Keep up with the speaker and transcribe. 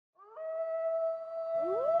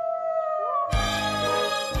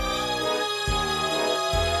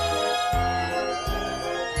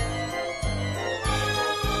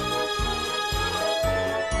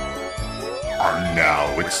And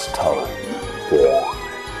now it's time for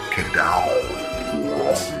Cadaver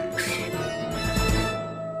Classics.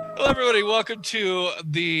 Hello, everybody. Welcome to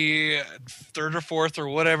the third or fourth or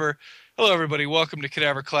whatever. Hello, everybody. Welcome to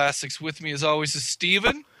Cadaver Classics. With me, as always, is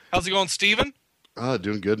Steven. How's it going, Steven?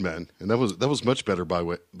 Doing good, man. And that was much better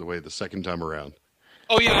the way the second time around.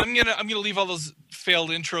 Oh yeah, I'm gonna leave all those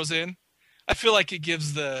failed intros in. I feel like it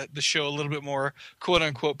gives the show a little bit more quote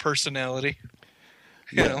unquote personality.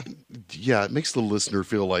 Yeah, it makes the listener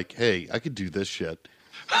feel like, hey, I could do this shit.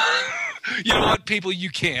 You know what, people? You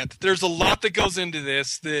can't. There's a lot that goes into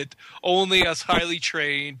this that only us highly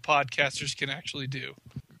trained podcasters can actually do.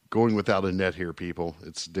 Going without a net here, people.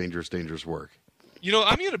 It's dangerous, dangerous work. You know,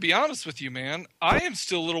 I'm going to be honest with you, man. I am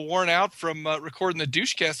still a little worn out from recording the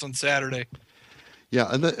Douchecast on Saturday.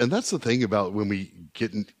 Yeah, and that's the thing about when we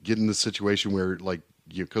get in this situation where, like,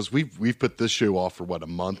 because we've put this show off for what, a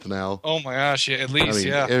month now. Oh my gosh, yeah, at least,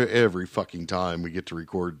 yeah. Every fucking time we get to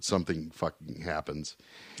record, something fucking happens.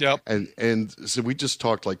 Yep. And so we just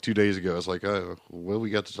talked like 2 days ago. I was like, oh, what we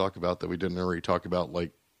got to talk about that we didn't already talk about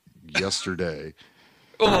like yesterday.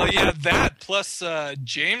 Oh yeah, that plus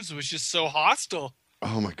James was just so hostile.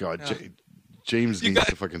 Oh my god, yeah. James needs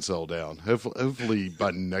to fucking settle down. Hopefully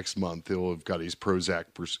by next month he'll have got his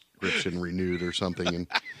Prozac prescription renewed or something. And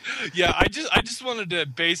yeah, I just wanted to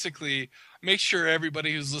basically make sure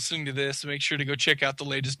everybody who's listening to this make sure to go check out the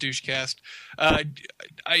latest Douchecast.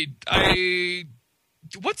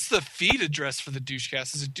 What's the feed address for the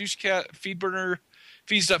Douchecast? Is it Douchecast Feedburner?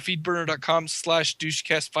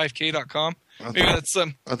 feeds.feedburner.com/douchecast5k.com. Maybe that's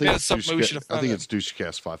something we should have found. I think it's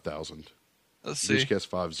Douchecast 5000. Let's see. Douchecast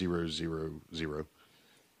 5000.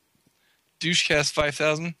 Douchecast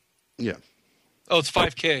 5000? Yeah. Oh, it's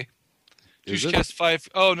 5K. Is Douchecast it? 5.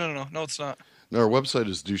 Oh, no, it's not. No, our website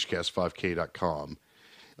is douchecast5k.com.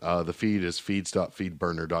 The feed is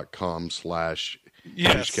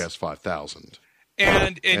feeds.feedburner.com/douchecast5000.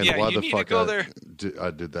 And yeah, why you need to go there.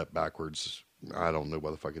 I did that backwards. I don't know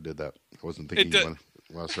why the fuck I did that. I wasn't thinking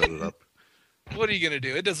when I set it up. What are you going to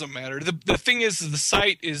do? It doesn't matter. The thing is the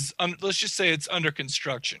site is, let's just say it's under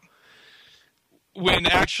construction. When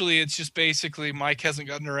actually it's just basically Mike hasn't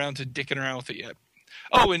gotten around to dicking around with it yet.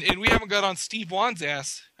 Oh, and we haven't got on Steve Wan's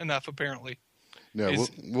ass enough, apparently. No,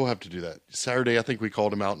 we'll have to do that. Saturday, I think we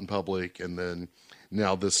called him out in public, and then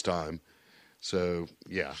now this time. So,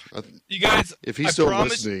 yeah. You guys, if he's still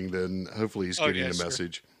listening, then hopefully he's getting the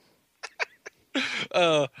message.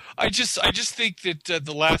 I just think that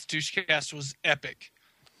the last Douchecast was epic,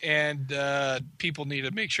 and people need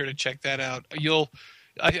to make sure to check that out.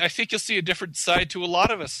 I think you'll see a different side to a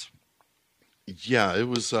lot of us. Yeah, it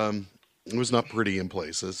was not pretty in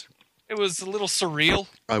places. It was a little surreal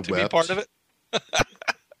to be a wept. part of it.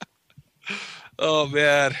 Oh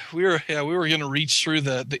man, we were going to reach through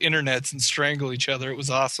the internets and strangle each other. It was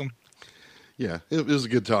awesome. Yeah, it was a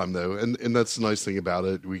good time though, and that's the nice thing about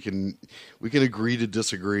it. We can agree to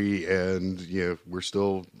disagree, and we're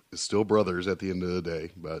still brothers at the end of the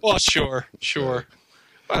day. But well, sure.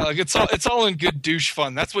 Well, like it's all in good douche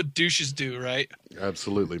fun. That's what douches do, right?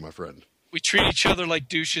 Absolutely, my friend. We treat each other like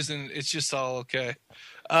douches, and it's just all okay.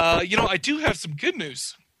 I do have some good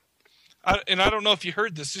news, and I don't know if you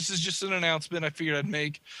heard this. This is just an announcement I figured I'd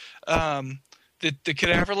make. That the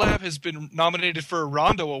Cadaver Lab has been nominated for a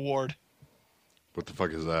Rondo Award. What the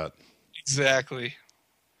fuck is that? Exactly.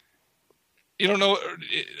 You don't know.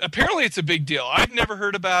 Apparently, it's a big deal. I've never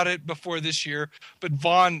heard about it before this year, but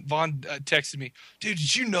Vaughn texted me, dude,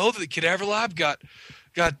 did you know that the Cadaver Lab got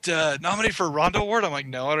nominated for a Rondo Award? I'm like,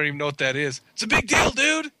 no, I don't even know what that is. It's a big deal,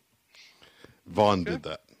 dude. Vaughn did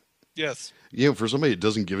that. Yes. For somebody that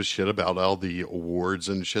doesn't give a shit about all the awards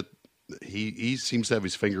and shit, he seems to have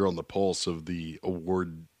his finger on the pulse of the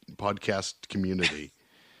award podcast community.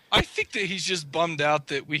 I think that he's just bummed out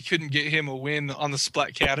that we couldn't get him a win on the Splat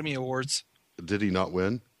Academy Awards. Did he not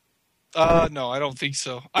win? No, I don't think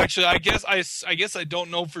so. Actually, I guess I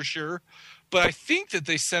don't know for sure, but I think that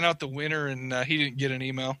they sent out the winner and he didn't get an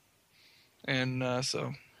email, and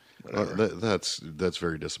so that's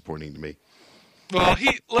very disappointing to me. Well,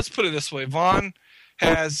 let's put it this way: Vaughn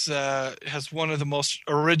has one of the most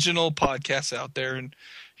original podcasts out there, and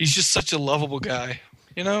he's just such a lovable guy.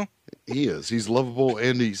 He is. He's lovable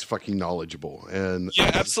and he's fucking knowledgeable. And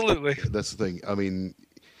yeah, absolutely. That's the thing. I mean,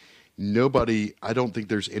 I don't think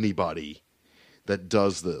there's anybody that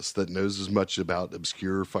does this, that knows as much about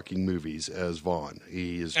obscure fucking movies as Vaughn.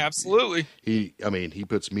 He is absolutely. He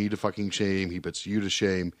puts me to fucking shame. He puts you to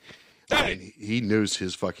shame. I mean, he knows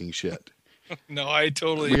his fucking shit. No, I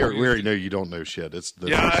totally we agree. already know you don't know shit. It's the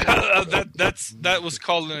that was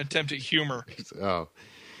called an attempt at humor. Oh,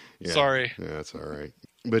 yeah. Sorry. Yeah, that's all right.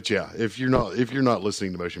 But yeah, if you're not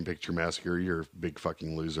listening to Motion Picture Massacre, you're a big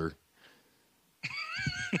fucking loser.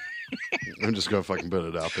 I'm just gonna fucking put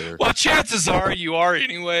it out there. Well, chances are you are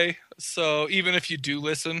anyway. So even if you do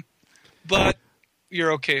listen, but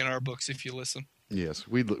you're okay in our books if you listen. Yes,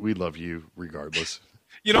 we love you regardless.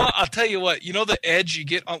 You know, I'll tell you what. You know the edge you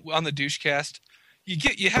get on the Douchecast.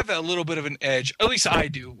 You have that little bit of an edge. At least I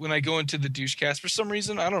do when I go into the Douchecast. For some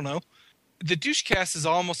reason, I don't know. The Douchecast is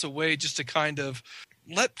almost a way just to kind of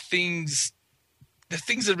let the things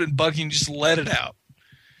that have been bugging, just let it out.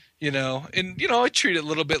 You know, and I treat it a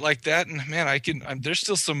little bit like that, and man, there's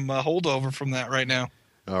still some holdover from that right now.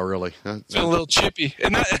 Oh, really? It's a little chippy,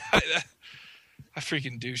 and I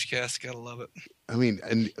freaking Douchecast, gotta love it. I mean,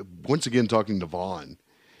 and once again, talking to Vaughn,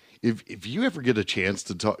 if you ever get a chance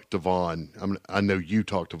to talk to Vaughn, I know you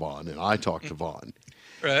talk to Vaughn, and I talk to Vaughn.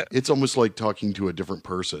 Right. It's almost like talking to a different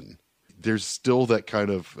person. There's still that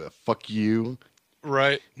kind of fuck you,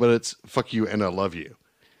 right? But it's fuck you and I love you.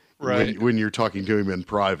 Right. When you're talking to him in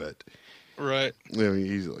private. Right. I mean,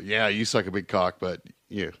 he's like, yeah, you suck a big cock, but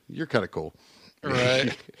you're kind of cool.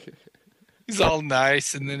 Right. He's all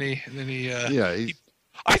nice, and then he yeah.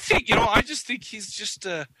 I think, I just think he's just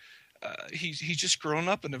he's just grown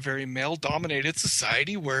up in a very male-dominated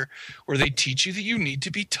society where they teach you that you need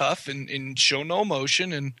to be tough and show no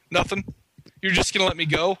emotion and nothing. You're just gonna let me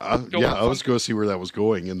go? Yeah, I was going to see where that was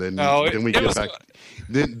going, and then we get back.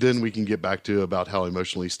 Then we can get back to about how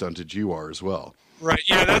emotionally stunted you are as well. Right.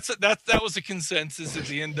 Yeah, that was a consensus at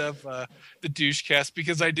the end of the Douchecast,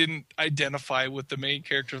 because I didn't identify with the main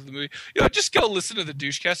character of the movie. Just go listen to the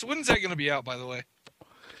Douchecast. When is that going to be out, by the way?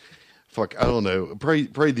 Fuck, I don't know.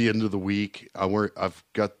 Probably the end of the week. I've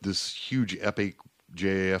got this huge epic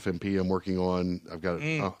JAFMP I'm working on. I've got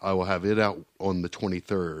it. I will have it out on the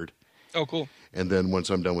 23rd. Oh, cool. And then once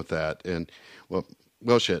I'm done with that, and well,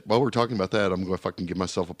 shit. While we're talking about that, I'm going to fucking give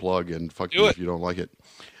myself a plug and fuck you if you don't like it.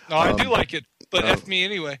 No, I do like it, but F me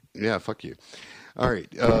anyway. Yeah, fuck you. All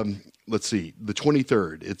right. Let's see. The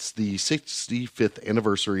 23rd. It's the 65th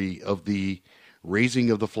anniversary of the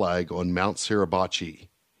raising of the flag on Mount Suribachi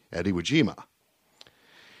at Iwo Jima.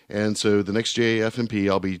 And so the next JFMP,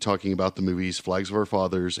 I'll be talking about the movies Flags of Our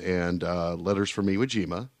Fathers and Letters from Iwo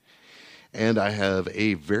Jima. And I have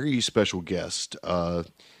a very special guest,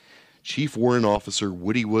 Chief Warrant Officer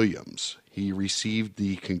Woody Williams. He received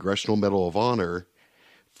the Congressional Medal of Honor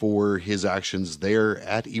for his actions there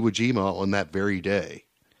at Iwo Jima on that very day.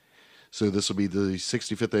 So this will be the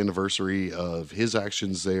 65th anniversary of his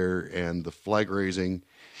actions there and the flag raising.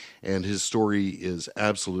 And his story is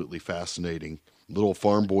absolutely fascinating. Little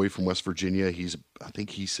farm boy from West Virginia. I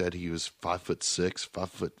think he said he was 5'6",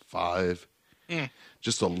 5'5".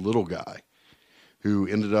 Just a little guy who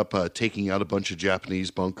ended up taking out a bunch of Japanese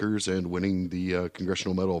bunkers and winning the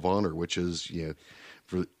Congressional Medal of Honor, which is,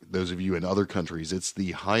 for those of you in other countries, it's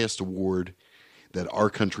the highest award that our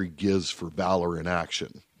country gives for valor in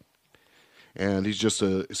action. And he's just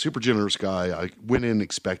a super generous guy. I went in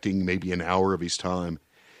expecting maybe an hour of his time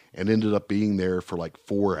and ended up being there for like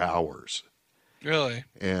 4 hours. Really?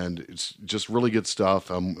 And it's just really good stuff.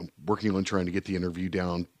 I'm working on trying to get the interview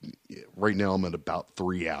down. Right now I'm at about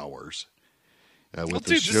 3 hours. With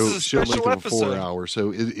the show length of 4 hours.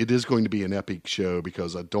 So it is going to be an epic show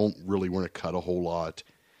because I don't really want to cut a whole lot.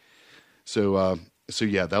 So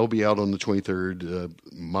yeah, that'll be out on the 23rd.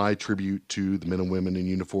 My tribute to the men and women in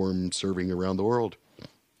uniform serving around the world.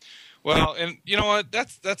 Well, and you know what?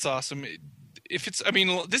 That's awesome. If it's,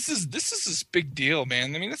 this is this big deal,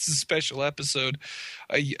 man. This is a special episode.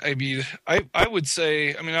 I would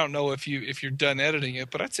say, I don't know if you're done editing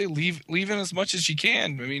it, but I'd say leave in as much as you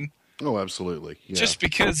can. Oh, absolutely. Yeah. Just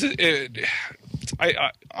because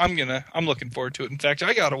I'm looking forward to it. In fact,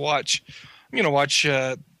 I'm gonna watch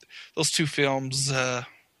those two films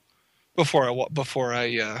before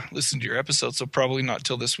I listen to your episode. So probably not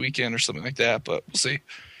till this weekend or something like that. But we'll see.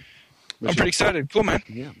 I'm pretty excited. Cool, man.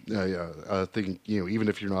 Yeah. I think even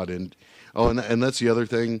if you're not in. Oh, and that's the other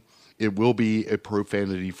thing. It will be a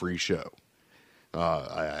profanity-free show.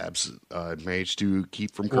 I managed to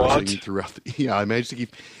keep from cursing throughout. I managed to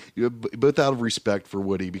keep, both out of respect for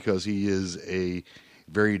Woody because he is a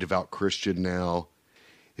very devout Christian now.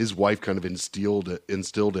 His wife kind of instilled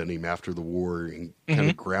in him after the war and kind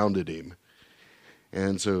of grounded him.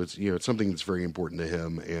 And so it's it's something that's very important to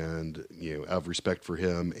him, and out of respect for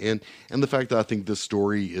him, and the fact that I think this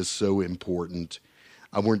story is so important.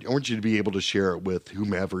 I want you to be able to share it with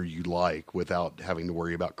whomever you like without having to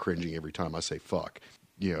worry about cringing every time I say fuck.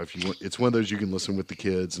 If you want, it's one of those you can listen with the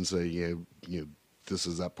kids and say this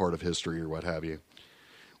is that part of history or what have you,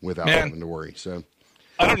 without having to worry. So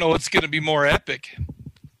I don't know what's going to be more epic.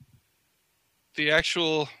 the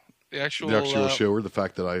actual The actual show, or the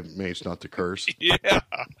fact that I managed not to curse. Yeah.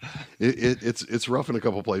 It's rough in a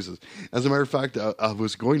couple places. As a matter of fact, I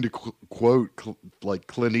was going to quote like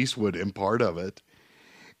Clint Eastwood in part of it,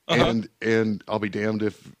 and I'll be damned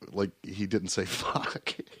if like he didn't say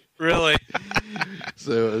fuck. Really?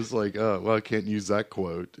 So it's like, oh well, I can't use that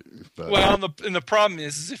quote. But, Well, and the problem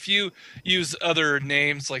is if you use other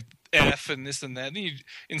names like F and this and that, then you,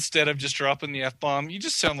 instead of just dropping the F bomb, you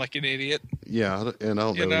just sound like an idiot. yeah, and I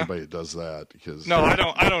don't know know? anybody that does that because No,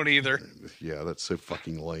 I don't either. yeah, that's so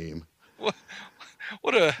fucking lame.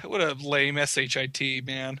 What a lame shit,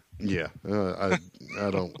 man. Yeah, I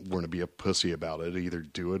don't want to be a pussy about it. Either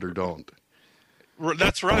do it or don't.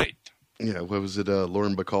 That's right. Yeah, what was it?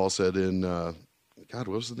 Lauren Bacall said in God,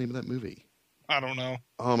 what was the name of that movie? I don't know.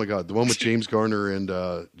 Oh my God, the one with James Garner and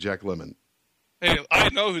Jack Lemmon. Hey, I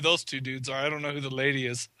know who those two dudes are. I don't know who the lady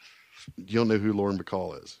is. You don't know who Lauren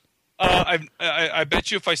Bacall is? I bet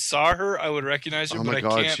you if I saw her, I would recognize her. Oh but my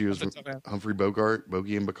God, I can't. she was Humphrey Bogart,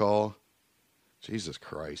 Bogey and Bacall. Jesus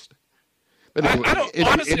Christ! But anyway, I don't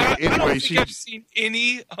anyway, think I've seen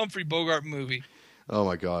any Humphrey Bogart movie. Oh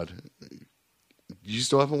my God, you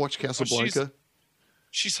still haven't watched Casablanca?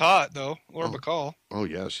 She's hot though, Laura Bacall. Oh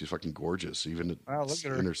yeah, she's fucking gorgeous. Even look at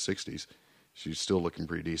her. in her 60s, she's still looking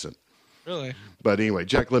pretty decent. Really? But anyway,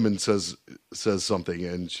 Jack Lemmon says something,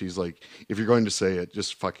 and she's like, "If you're going to say it,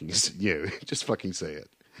 just fucking just fucking say it."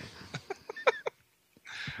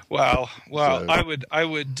 Wow. So, I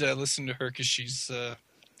would listen to her because she's.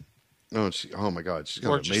 Oh my God, she's got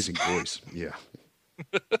gorgeous. an amazing voice. Yeah,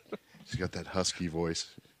 she's got that husky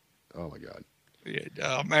voice. Oh my God. Yeah,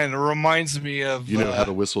 oh man, it reminds me of. You know how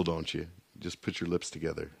to whistle, don't you? Just put your lips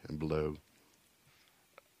together and blow.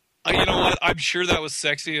 You know what? I'm sure that was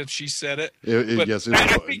sexy if she said it. But Yes, it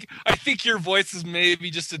I think your voice is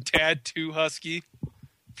maybe just a tad too husky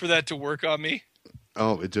for that to work on me.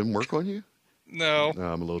 Oh, it didn't work on you? No. No,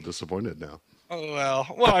 I'm a little disappointed now. Oh,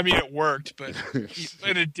 well, I mean, it worked, but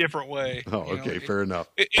in a different way. Oh, okay, fair enough.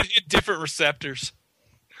 It different receptors.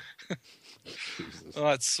 Jesus. Oh,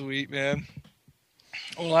 that's sweet, man.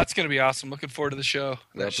 Well, that's going to be awesome. Looking forward to the show.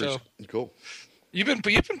 Cool. You've been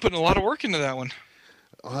putting a lot of work into that one.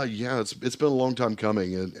 Yeah, it's been a long time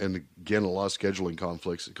coming, and again, a lot of scheduling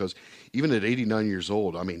conflicts because even at 89 years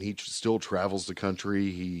old, I mean, he still travels the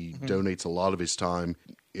country. He donates a lot of his time.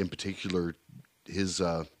 In particular, his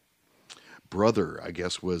brother, I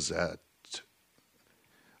guess, was at,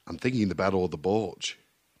 I'm thinking, the Battle of the Bulge.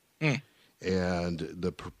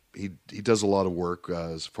 And he does a lot of work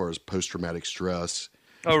as far as post-traumatic stress.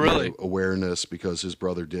 Oh, really? Awareness, because his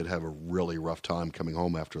brother did have a really rough time coming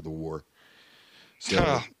home after the war.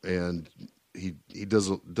 So, and he does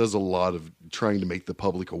a lot of trying to make the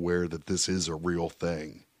public aware that this is a real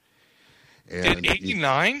thing. And at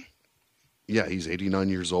 89? Yeah, he's 89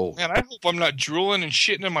 years old. Man, I hope I'm not drooling and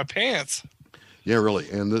shitting in my pants. Yeah, really.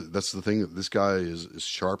 And that's the thing. This guy is as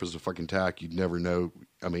sharp as a fucking tack. You'd never know.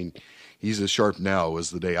 I mean, he's as sharp now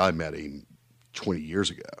as the day I met him 20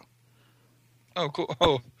 years ago. Oh, cool.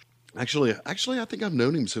 Oh, actually, I think I've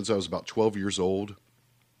known him since I was about 12 years old.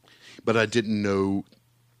 But I didn't know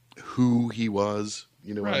who he was.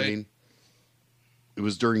 You know what I mean? It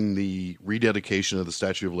was during the rededication of the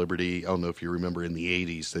Statue of Liberty. I don't know if you remember in the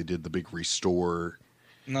 80s, they did the big restoration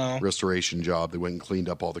job. They went and cleaned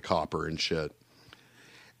up all the copper and shit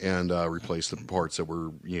and replaced the parts that were,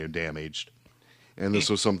 damaged. And this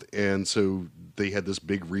was something, and so they had this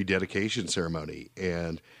big rededication ceremony,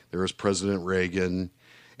 and there was President Reagan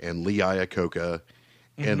and Lee Iacocca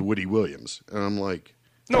and Woody Williams. And I'm like,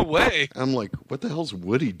 no way. I'm like, what the hell's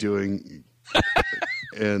Woody doing?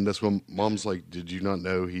 And that's when Mom's like, did you not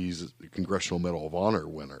know he's a Congressional Medal of Honor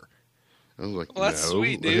winner? I was like, well, that's no.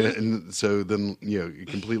 Sweet, dude. And so then, it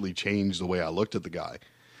completely changed the way I looked at the guy.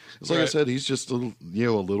 It's like I said, he's just a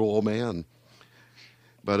little old man.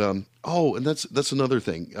 But, and that's another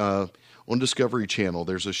thing. On Discovery Channel,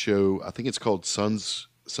 there's a show, I think it's called Sons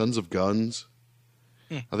of Guns.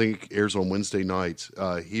 I think it airs on Wednesday nights.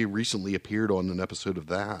 He recently appeared on an episode of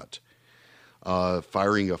that,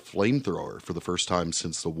 firing a flamethrower for the first time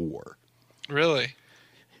since the war. Really?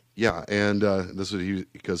 Yeah, and this was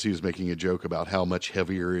because he was making a joke about how much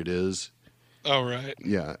heavier it is. Oh, right.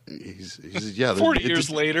 Yeah, he's 40 years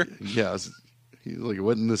later. Yeah, he's like, it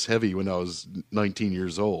wasn't this heavy when I was 19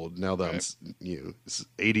 years old. Now that I'm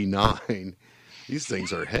 89, these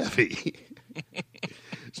things are heavy.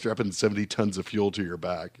 Strapping 70 tons of fuel to your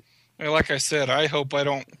back. Like I said, I hope I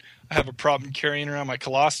don't have a problem carrying around my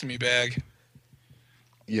colostomy bag.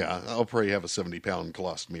 Yeah, I'll probably have a 70-pound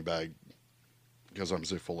colostomy bag because I'm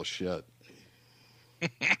so full of shit.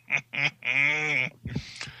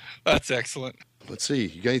 That's excellent. Let's see.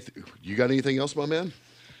 You got anything else, my man?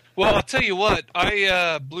 Well, I'll tell you what.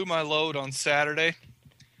 I blew my load on Saturday.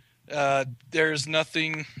 There's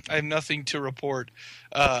nothing. I have nothing to report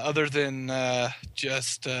other than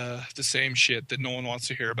just the same shit that no one wants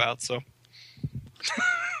to hear about. So, all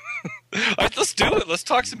right, let's do it. Let's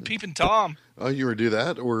talk some Peepin' Tom. Oh, you were do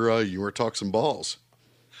that, or you were talk some balls?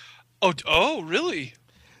 Oh, really?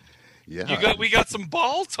 Yeah. We got some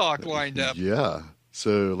ball talk lined up. Yeah.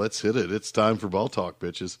 So let's hit it. It's time for ball talk,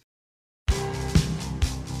 bitches.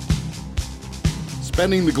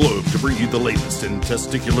 Spanning the globe to bring you the latest in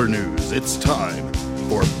testicular news. It's time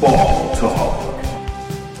for ball talk.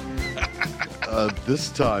 This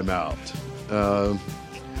time out,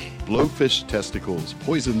 blowfish testicles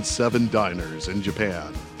poisoned 7 diners in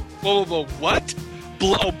Japan. Whoa, what?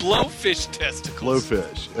 Blowfish testicles.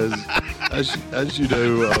 Blowfish, as you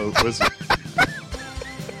know,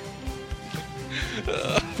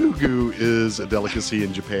 fugu is a delicacy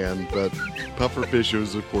in Japan, but pufferfish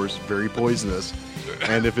is, of course, very poisonous.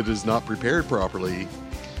 And if it is not prepared properly,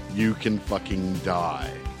 you can fucking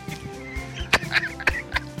die.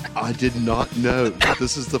 I did not know.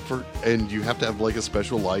 This is the first, and you have to have like a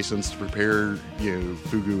special license to prepare,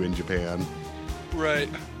 fugu in Japan. Right.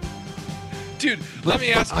 Dude, let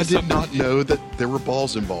me ask you I something. did not know that there were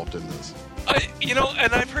balls involved in this.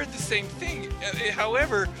 And I've heard the same thing.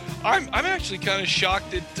 However, I'm actually kind of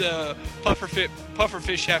shocked that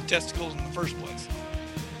pufferfish have testicles in the first place.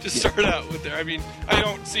 To start out with there, I mean, I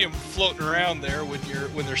don't see them floating around there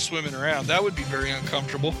when they're swimming around. That would be very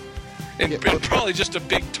uncomfortable, and probably just a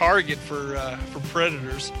big target for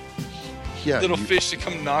predators. Yeah, little fish to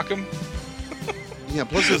come knock them. Yeah,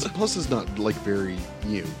 plus it's not like very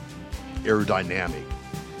aerodynamic.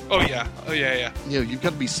 Oh yeah. You've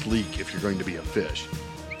got to be sleek if you're going to be a fish.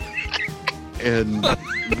 And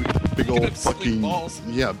big old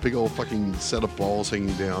fucking set of balls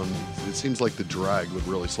hanging down. It seems like the drag would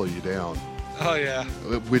really slow you down. Oh yeah.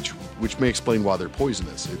 Which may explain why they're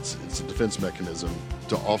poisonous. It's a defense mechanism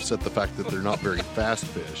to offset the fact that they're not very fast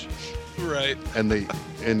fish. Right. And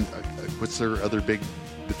what's their other big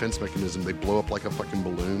defense mechanism? They blow up like a fucking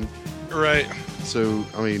balloon. Right. So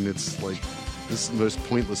I mean, it's like this is the most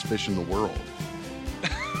pointless fish in the world.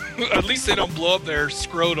 At least they don't blow up their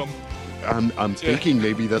scrotum. I'm thinking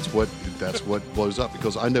maybe that's what blows up,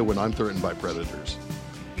 because I know when I'm threatened by predators,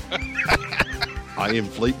 I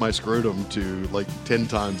inflate my scrotum to like 10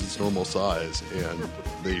 times its normal size, and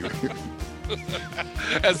they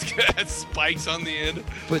has spikes on the end.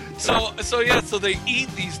 But so they eat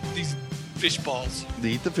these fish balls. They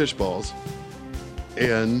eat the fish balls,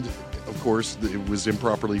 and of course it was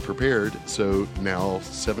improperly prepared. So now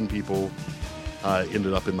 7 people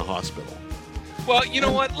ended up in the hospital. Well, you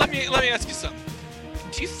know what? Let me ask you something.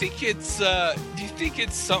 Do you think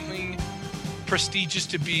it's something prestigious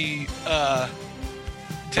to be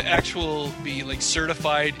be like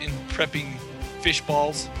certified in prepping fish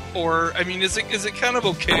balls? Or I mean, is it kind of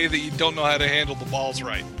okay that you don't know how to handle the balls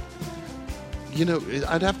right?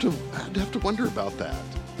 I'd have to wonder about that.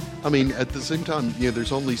 I mean, at the same time,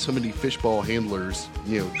 there's only so many fish ball handlers,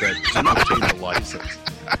 that do obtain a license.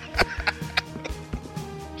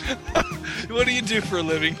 What do you do for a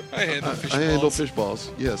living? I handle fish balls. I handle fish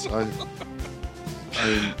balls. Yes,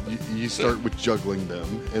 you start with juggling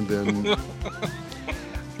them, and then.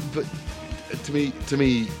 But to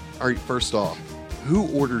me, all right. First off, who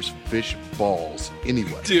orders fish balls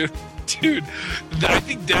anyway? Dude, I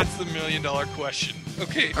think that's the $1 million question.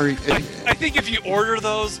 Okay, all right, I think if you order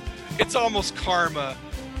those, it's almost karma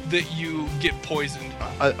that you get poisoned.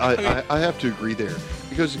 I have to agree there,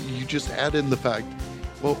 because you just add in the fact.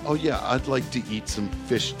 Well, oh yeah, I'd like to eat some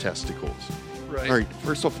fish testicles. Right. All right.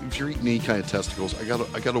 First off, if you're eating any kind of testicles, I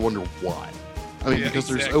gotta wonder why. I mean, because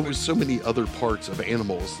there's always so many other parts of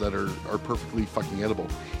animals that are perfectly fucking edible,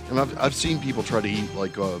 and I've seen people try to eat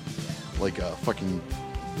like fucking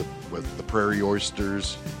the prairie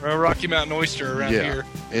oysters, Rocky Mountain oyster around here.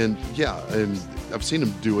 And I've seen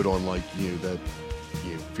them do it on that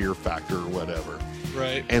Fear Factor or whatever.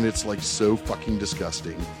 Right. And it's like so fucking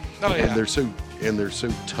disgusting. Oh yeah. And they're so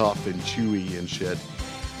tough and chewy and shit.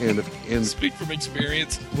 And speak from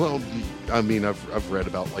experience. Well, I mean, I've read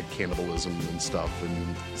about like cannibalism and stuff,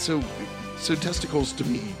 and so testicles to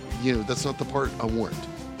me, that's not the part I want.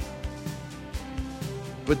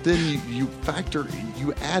 But then you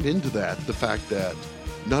add into that the fact that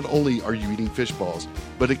not only are you eating fish balls,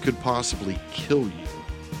 but it could possibly kill you.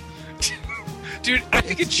 Dude, I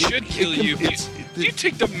think it should kill you. You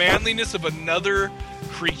take the manliness of another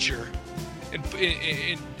creature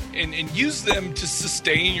and use them to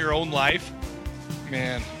sustain your own life.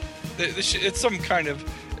 Man, it's some kind of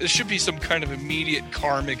There should be some kind of immediate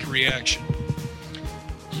karmic reaction.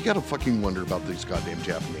 You gotta fucking wonder about these goddamn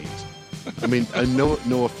Japanese. I mean, I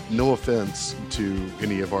no offense to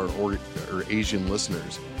any of our or Asian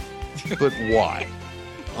listeners, but why?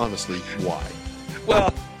 Honestly, why?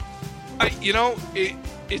 Well,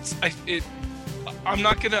 I'm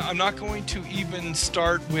not going to even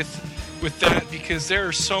start with that, because there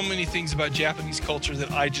are so many things about Japanese culture that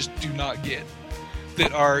I just do not get.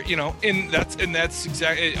 That are, and that's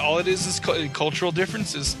exactly all it is cultural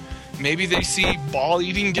differences. Maybe they see ball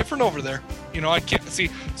eating different over there. I can't see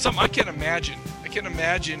some. I can't imagine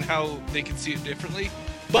how they can see it differently.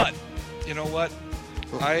 But you know what?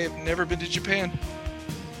 I have never been to Japan.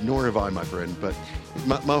 Nor have I, my friend. But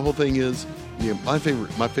my whole thing is, my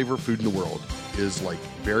favorite food in the world is like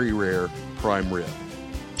very rare prime rib.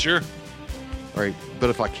 Sure. All right, but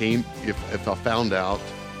if I found out,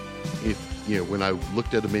 when I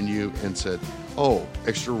looked at a menu and said, "Oh,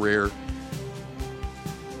 extra rare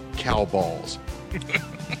cow balls,"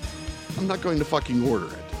 I'm not going to fucking order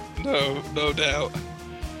it. No doubt.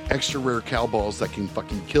 Extra rare cow balls that can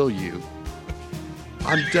fucking kill you.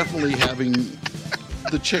 I'm definitely having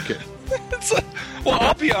the chicken. Well,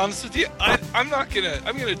 I'll be honest with you. I'm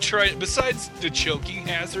gonna try it. Besides the choking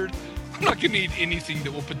hazard, I'm not gonna eat anything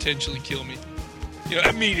that will potentially kill me.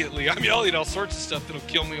 Immediately. I mean, I'll eat all sorts of stuff that'll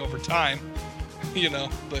kill me over time.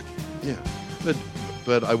 But yeah,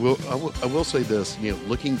 but I will say this.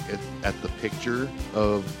 Looking at the picture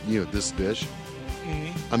of this dish,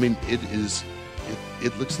 mm-hmm. I mean,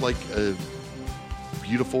 it looks like a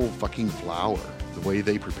beautiful fucking flower. The way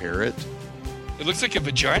they prepare it. It looks like a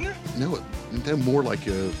vagina? No, more like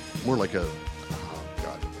a. Oh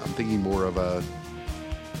God, I'm thinking more of a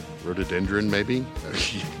rhododendron, maybe.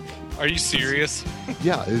 Are you serious?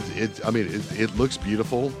 Yeah, it looks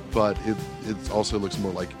beautiful, but it also looks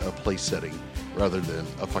more like a place setting rather than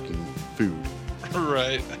a fucking food.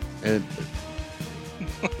 Right. And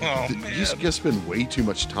man, you just gotta spend way too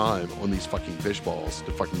much time on these fucking fish balls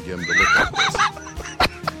to fucking get them to look like this.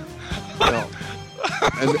 Well,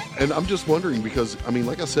 and I'm just wondering because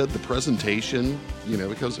like I said, the presentation,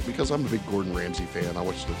 because I'm a big Gordon Ramsay fan. I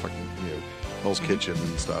watch the fucking Hell's Kitchen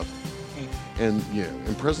and stuff, and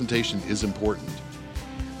and presentation is important.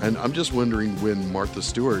 And I'm just wondering when Martha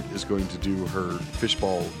Stewart is going to do her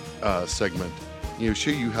fishball segment,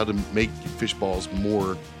 show you how to make fish balls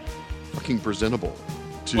more fucking presentable.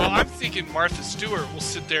 Well, I'm thinking Martha Stewart will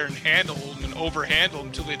sit there and handle them and overhandle them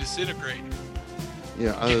until they disintegrate.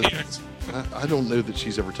 Yeah, I don't know that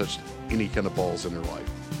she's ever touched any kind of balls in her life.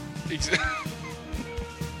 Exactly.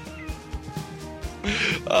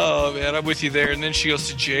 Oh man, I'm with you there. And then she goes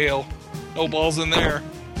to jail. No balls in there.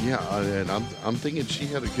 Yeah, and I'm thinking she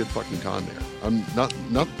had a good fucking time there.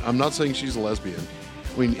 I'm not saying she's a lesbian.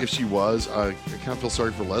 I mean, if she was, I kind of feel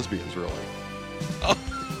sorry for lesbians, really. Oh.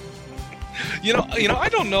 I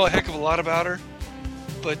don't know a heck of a lot about her,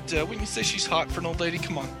 but when you say she's hot for an old lady,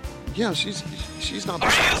 come on. Yeah, she's not.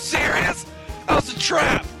 Are you serious? That was a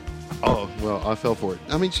trap. Oh well, I fell for it.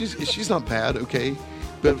 I mean, she's not bad, okay,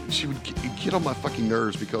 but she would get on my fucking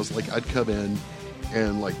nerves because I'd come in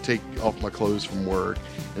and take off my clothes from work,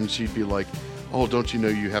 and she'd be like, "Oh, don't you know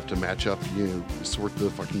you have to match up? Sort the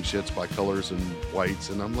fucking shits by colors and whites."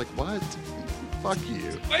 And I'm like, "What? Fuck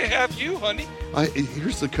you." I have you, honey.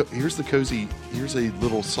 Here's the cozy. Here's a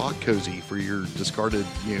little sock cozy for your discarded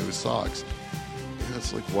socks. And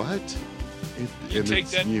it's like, what? You take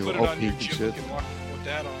that and put it on your shit. You can walk with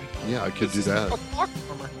that on. Yeah, I could do that. Walk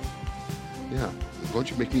warmer. Yeah. Why don't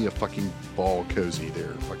you make me a fucking ball cozy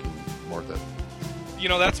there, fucking Martha?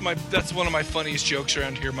 That's one of my funniest jokes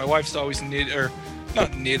around here. My wife's always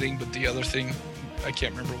not knitting, but the other thing, I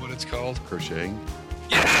can't remember what it's called. Crocheting?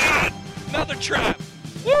 Yeah! Another trap!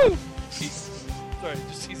 Woo! Sorry,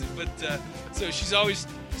 just teasing. But, so she's always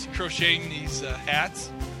crocheting these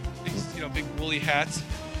hats. These, big woolly hats.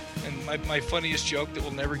 And my funniest joke that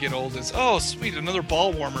will never get old is, "Oh, sweet, another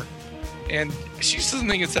ball warmer." And she doesn't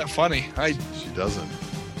think it's that funny. She doesn't.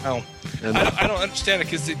 No. I don't understand it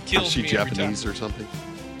because it kills me every time. Is she Japanese or something?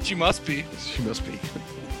 She must be. She must be.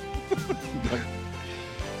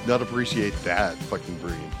 Not appreciate that fucking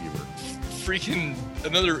brilliant humor. Freaking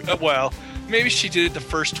another... well, maybe she did it the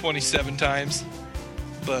first 27 times.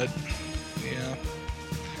 But, yeah.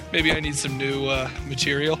 Maybe I need some new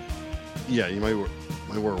material. Yeah, you might want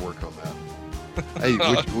to work on that. Hey,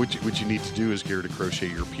 what you need to do is get her to crochet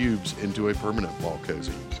your pubes into a permanent ball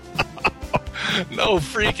cozy. No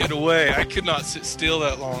freaking way. I could not sit still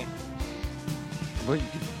that long. Well, you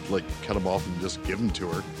could cut them off and just give them to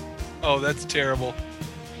her. Oh, that's terrible.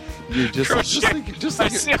 You just I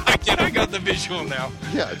got the visual now.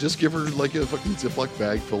 Yeah, just give her like a fucking Ziploc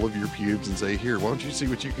bag full of your pubes and say, "Here, why don't you see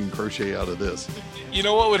what you can crochet out of this?" You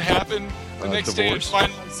know what would happen the next day? I'd divorce.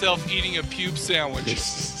 find myself eating a pube sandwich.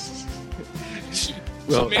 She'll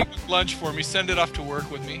Well, make lunch for me, send it off to work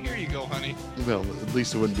with me. Here you go, honey. well, at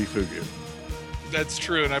least it wouldn't be fugu. That's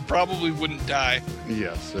true, and I probably wouldn't die.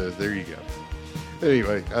 Yeah, so there you go.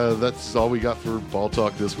 Anyway, that's all we got for ball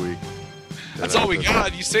talk this week. That's all we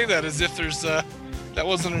got. You say that as if there's that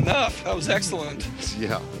wasn't enough. That was excellent.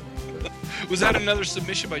 Yeah, Was that another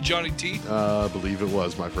submission by Johnny T? I believe it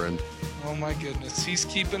was, my friend. Oh my goodness. He's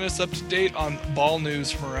keeping us up to date on ball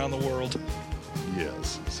news from around the world.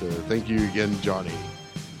 Yes. So thank you again, Johnny.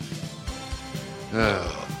 Don't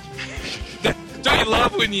you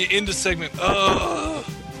love when you end a segment? Oh,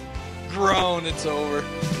 groan, it's over.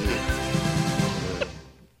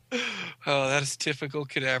 Oh, that is typical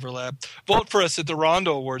Cadaver Lab. Vote for us at the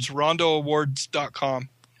Rondo Awards, rondoawards.com.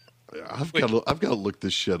 I've got to look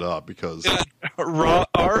this shit up because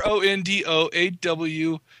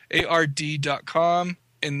RONDOAWARD.com,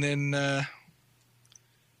 and then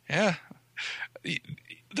yeah.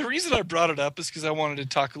 The reason I brought it up is because I wanted to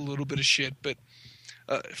talk a little bit of shit, but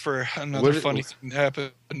for another funny thing to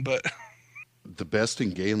happen. But the best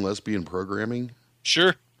in gay and lesbian programming.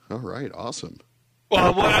 Sure. All right, awesome.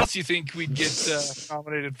 Well, what else do you think we'd get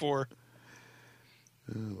nominated for?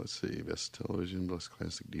 Let's see, best television, best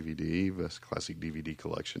classic DVD, best classic DVD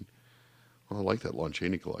collection. Oh, I like that Lon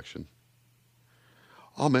Chaney collection.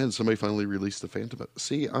 Oh man, somebody finally released the Phantom.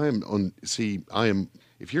 See, I am.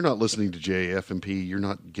 If you're not listening to JFMP, you're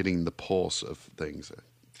not getting the pulse of things. I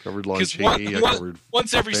covered Lon Chaney. I covered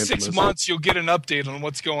once every Phantomus. 6 months, you'll get an update on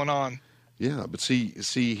what's going on. Yeah, but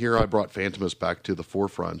see, here I brought Phantomus back to the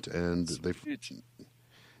forefront, and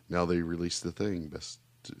now they released the thing, best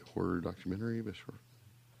horror documentary, best horror.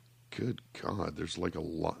 Good God, there's like a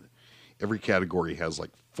lot. Every category has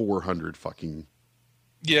like 400 fucking.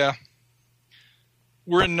 Yeah.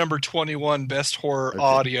 We're in number 21, best horror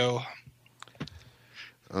audio.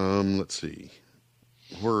 Let's see.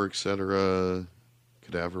 Horror, etc.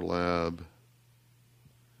 Cadaver Lab.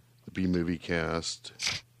 The B-Movie Cast.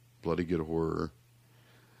 Bloody Good Horror.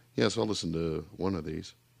 Yeah, so I'll listen to one of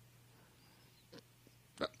these.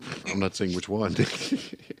 I'm not saying which one.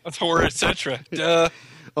 That's horror, etc. Duh.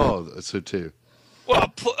 Oh, so too.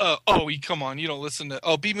 Well, come on. You don't listen to...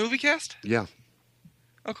 Oh, B-Movie Cast? Yeah.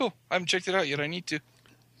 Oh, cool. I haven't checked it out yet. I need to.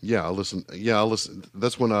 Yeah, I'll listen.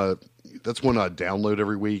 That's one I download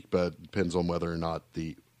every week, but it depends on whether or not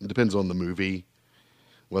it depends on the movie,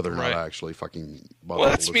 whether or not I actually fucking bother.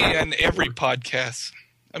 Well, that's me on every podcast.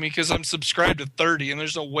 I mean, because I'm subscribed to 30, and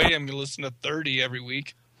there's no way I'm going to listen to 30 every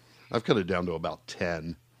week. I've cut it down to about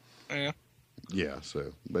 10. Yeah. Yeah,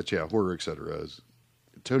 but yeah, horror, etc.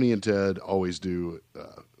 Tony and Ted always do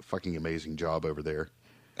a fucking amazing job over there.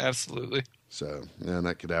 Absolutely. So, and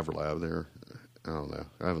that Cadaver Lab there, I don't know.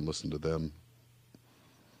 I haven't listened to them.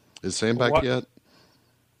 Is Sam back yet?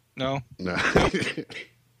 No. No.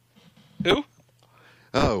 Who?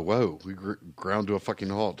 Oh, whoa. We ground to a fucking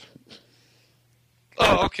halt.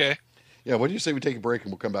 Oh, okay. Yeah, what do you say we take a break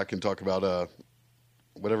and we'll come back and talk about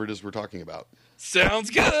whatever it is we're talking about? Sounds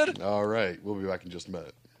good. All right. We'll be back in just a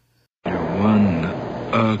minute. You're one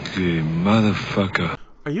ugly motherfucker.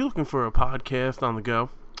 Are you looking for a podcast on the go?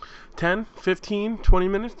 10, 15, 20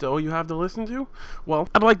 minutes, all you have to listen to? Well,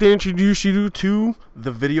 I'd like to introduce you to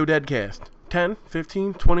the Video Deadcast. 10,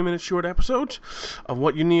 15, 20 minute short episodes of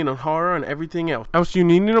what you need on horror and everything else you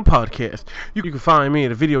need in a podcast. You can find me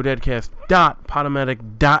at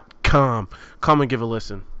videodeadcast.podomatic.com. Come and give a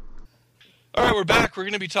listen. All right, we're back. We're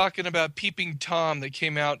going to be talking about Peeping Tom that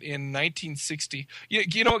came out in 1960.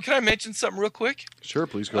 You know what? Can I mention something real quick? Sure,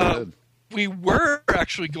 please go ahead. We were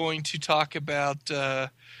actually going to talk about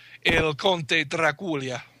El Conte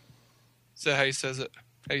Dracula. Is that how he says it?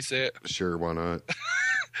 How you say it? Sure, why not?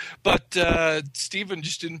 But Steven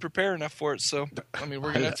just didn't prepare enough for it, so I mean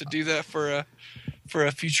we're gonna have to do that for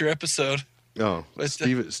a future episode. Oh, But,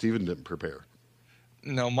 Steven didn't prepare.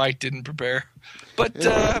 No, Mike didn't prepare. But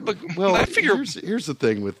Well, I figure here's the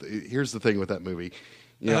thing with that movie.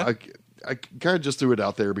 Yeah, I kind of just threw it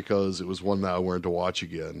out there because it was one that I wanted to watch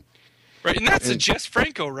again. right, and that's a Jess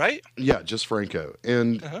Franco, right? Yeah, just Franco,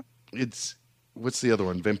 and it's what's the other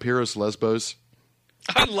one? Vampiros Lesbos.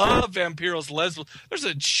 I love Vampiros Lesbos. There's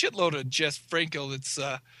a shitload of Jess Franco that's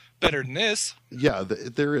better than this. Yeah,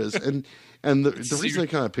 there is, and the reason I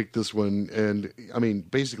kind of picked this one, and I mean,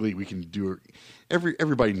 basically, we can do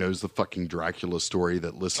everybody knows the fucking Dracula story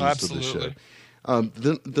that listens to the show.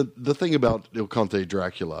 The thing about Il Conte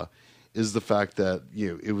Dracula is the fact that,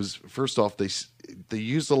 it was, first off, they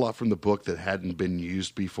used a lot from the book that hadn't been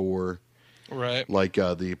used before. Right. Like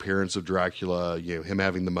the appearance of Dracula, him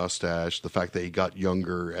having the mustache, the fact that he got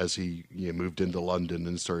younger as he moved into London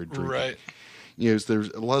and started drinking. Right. There's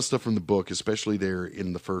a lot of stuff from the book, especially there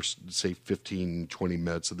in the first, say, 15, 20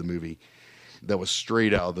 minutes of the movie, that was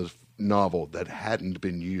straight out of the novel that hadn't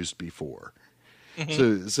been used before.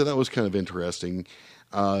 Mm-hmm. So that was kind of interesting.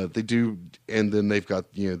 They do, and then they've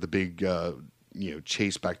got the big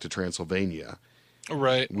chase back to Transylvania,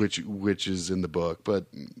 right? Which is in the book, but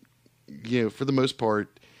for the most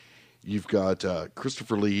part, you've got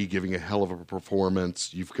Christopher Lee giving a hell of a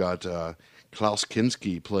performance. You've got Klaus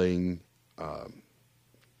Kinski playing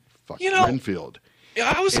Renfield.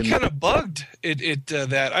 Yeah, I was kind of bugged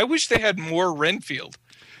that. I wish they had more Renfield.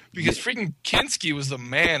 Because freaking Kinski was the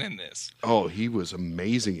man in this. Oh, he was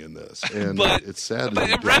amazing in this, and it's sad.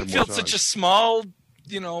 But Renfield's such a small,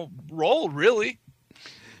 role, really.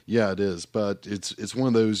 Yeah, it is. But it's one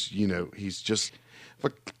of those, he's just.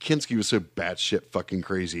 Kinski was so batshit fucking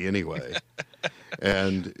crazy anyway,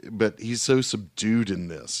 but he's so subdued in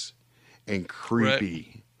this, and creepy.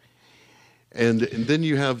 Right. And then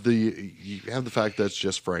you have the fact that it's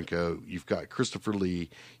just Franco. You've got Christopher Lee.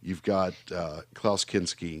 You've got Klaus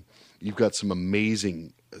Kinski. You've got some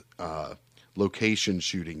amazing location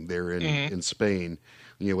shooting there in Spain.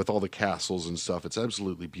 With all the castles and stuff. It's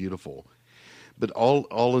absolutely beautiful. But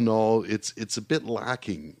all in all, it's a bit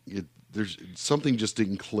lacking. There's something just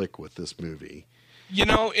didn't click with this movie.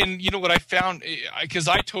 And what I found, because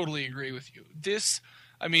I totally agree with you. This,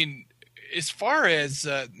 as far as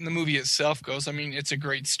the movie itself goes, it's a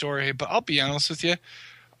great story. But I'll be honest with you,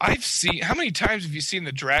 I've seen. How many times have you seen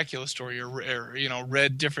the Dracula story, or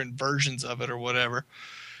read different versions of it, or whatever?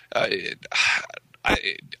 I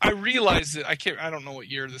realize that I don't know what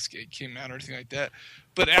year this came out or anything like that.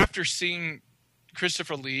 But after seeing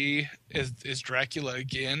Christopher Lee as Dracula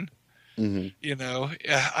again, I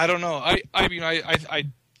don't know.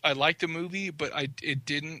 I liked the movie, but it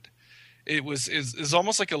didn't. It was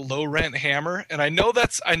almost like a low rent Hammer, and I know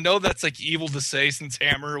that's like evil to say since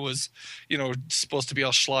Hammer was supposed to be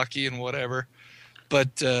all schlocky and whatever,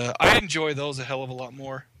 but I enjoy those a hell of a lot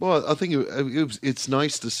more. Well, I think it's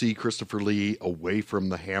nice to see Christopher Lee away from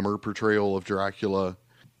the Hammer portrayal of Dracula,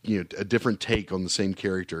 a different take on the same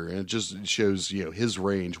character, and it just shows his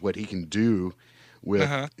range, what he can do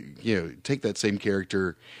with take that same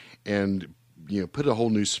character and put a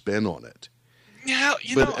whole new spin on it. Yeah,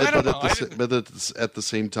 I don't know. But at the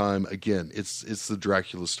same time, again, it's the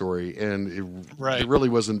Dracula story, and it really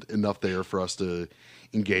wasn't enough there for us to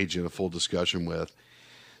engage in a full discussion with.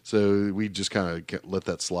 So we just kind of let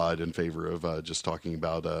that slide in favor of just talking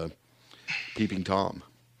about Peeping Tom.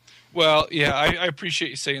 Well, yeah, I appreciate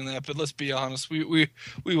you saying that, but let's be honest, we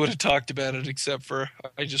would have talked about it, except for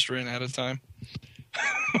I just ran out of time.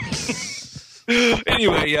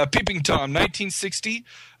 Anyway, Peeping Tom, 1960.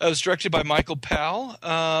 It was directed by Michael Powell.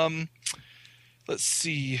 Let's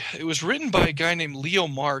see. It was written by a guy named Leo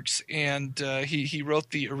Marks, and he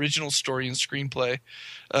wrote the original story and screenplay.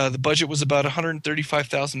 The budget was about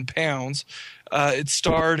 £135,000. It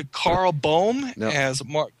starred Carl Bohm as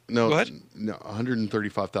Mark. No, go ahead. No,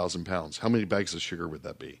 £135,000. How many bags of sugar would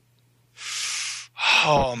that be?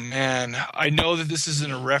 Oh man, I know that this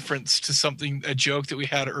isn't a reference to a joke that we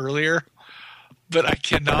had earlier. But I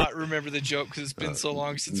cannot remember the joke because it's been so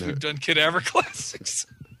long since we've done Cadaver classics.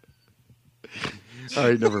 All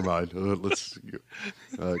right, never mind. Let's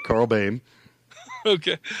Carl Bain.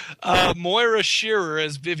 Okay. Moira Shearer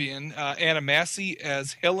as Vivian, Anna Massey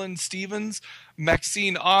as Helen Stevens,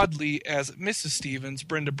 Maxine Audley as Mrs. Stevens,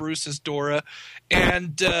 Brenda Bruce as Dora,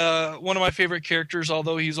 and one of my favorite characters,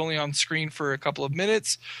 although he's only on screen for a couple of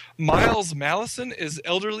minutes, Miles Mallison is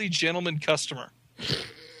elderly gentleman customer.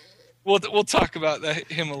 We'll talk about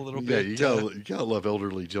him a little bit. Yeah, you gotta love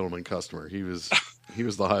elderly gentleman customer. He was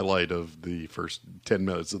the highlight of the first 10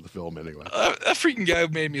 minutes of the film. Anyway, that freaking guy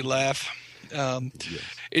made me laugh. Yes.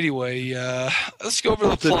 Anyway, let's go over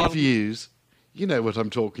the plot. Views. You know what I'm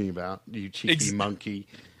talking about, you cheeky monkey.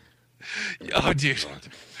 Oh, dude.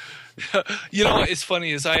 It's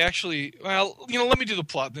funny is I actually, let me do the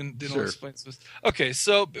plot, then Sure. I'll explain this. Okay,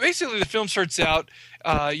 so basically the film starts out,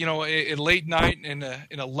 at late night in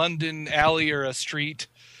a London alley or a street,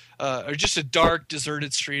 or just a dark,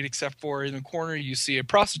 deserted street, except for in the corner you see a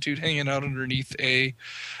prostitute hanging out underneath like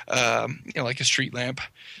a street lamp.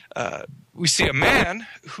 We see a man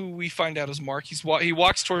who we find out is Mark. He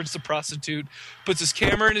walks towards the prostitute, puts his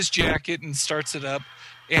camera in his jacket and starts it up.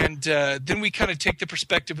 And then we kind of take the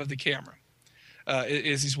perspective of the camera.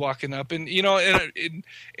 as he's walking up, and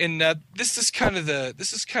this is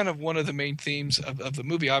kind of one of the main themes of the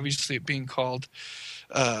movie. Obviously, it being called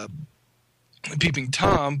Peeping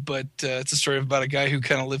Tom, but it's a story about a guy who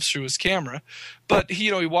kind of lives through his camera. But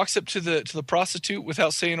he walks up to the prostitute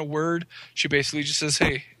without saying a word. She basically just says,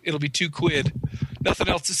 "Hey, it'll be £2." Nothing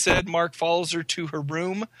else is said. Mark follows her to her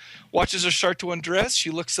room, watches her start to undress.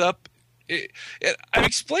 She looks up. I'm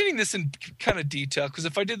explaining this in kind of detail because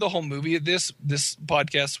if I did the whole movie, this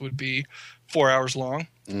podcast would be 4 hours long.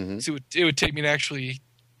 Mm-hmm. So it would take me to actually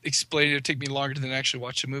explain it. It would take me longer than actually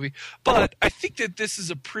watch the movie. But I think that this is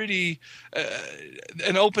a pretty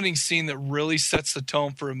an opening scene that really sets the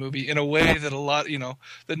tone for a movie in a way that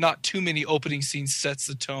that not too many opening scenes sets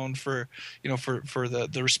the tone for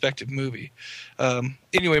the respective movie.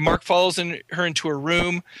 Anyway, Mark follows her into her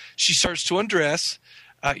room. She starts to undress.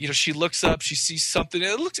 She looks up, she sees something.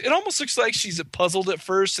 It almost looks like she's puzzled at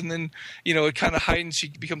first, and then, it kind of heightens. She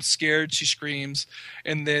becomes scared, she screams,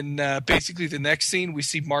 and then basically the next scene we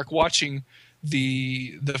see Mark watching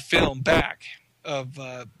the film back of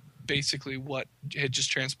basically what had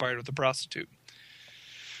just transpired with the prostitute.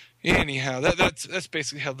 Anyhow, that's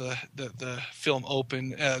basically how the film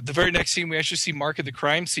opened. The very next scene we actually see Mark at the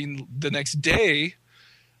crime scene the next day.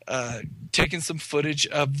 Taking some footage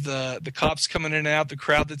of the cops coming in and out, the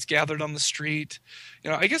crowd that's gathered on the street.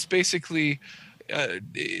 I guess basically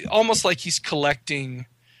almost like he's collecting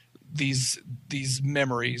these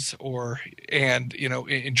memories and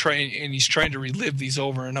he's trying to relive these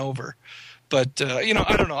over and over. But I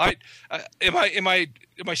don't know. Am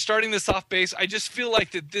I starting this off base? I just feel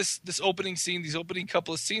like that this opening scene, these opening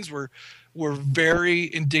couple of scenes were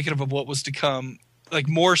very indicative of what was to come, like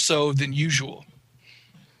more so than usual.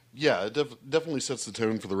 Yeah, it definitely sets the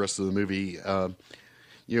tone for the rest of the movie.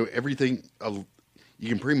 Everything, you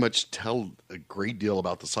can pretty much tell a great deal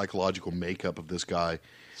about the psychological makeup of this guy.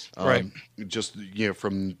 Right. Just,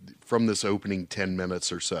 from this opening 10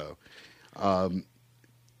 minutes or so.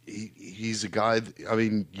 He's a guy,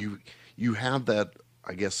 you have that,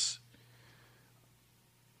 I guess,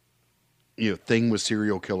 thing with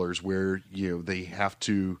serial killers where, they have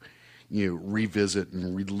to, revisit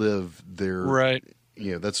and relive their... Right.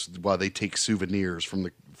 That's why they take souvenirs from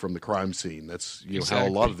the crime scene. That's exactly how a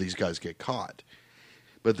lot of these guys get caught.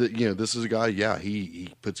 But this is a guy. Yeah, he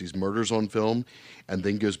puts these murders on film, and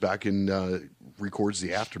then goes back and records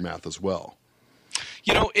the aftermath as well.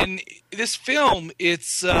 In this film,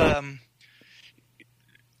 it's not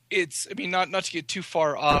to get too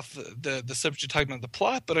far off the subject of talking about the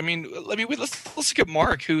plot, but let's look at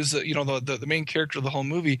Mark, who's the main character of the whole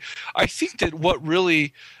movie. I think that what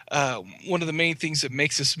really one of the main things that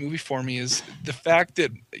makes this movie for me is the fact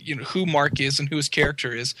that who Mark is and who his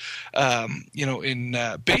character is.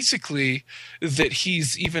 Basically that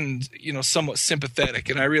he's even somewhat sympathetic,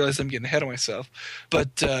 and I realize I'm getting ahead of myself,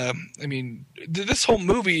 but this whole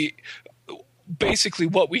movie, basically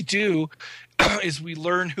what we do is we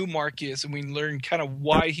learn who Mark is, and we learn kind of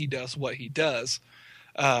why he does what he does.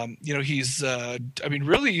 He's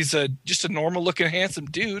really he's just a normal looking, handsome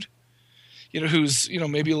dude, who's,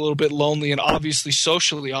 maybe a little bit lonely and obviously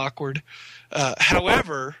socially awkward.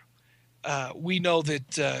 However, we know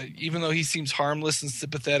that even though he seems harmless and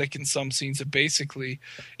sympathetic in some scenes, that basically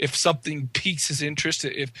if something piques his interest,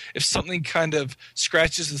 if something kind of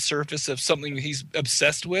scratches the surface of something that he's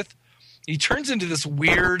obsessed with, he turns into this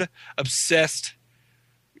weird, obsessed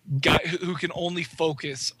guy who can only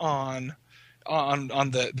focus on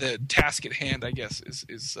the task at hand, I guess,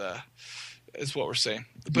 is what we're saying.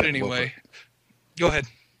 But anyway, go ahead.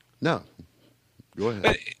 No, go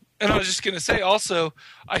ahead. And I was just going to say also,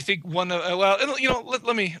 I think let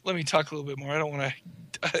me talk a little bit more. I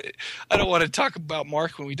don't want to talk about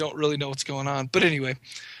Mark when we don't really know what's going on. But anyway,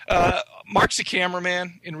 Mark's a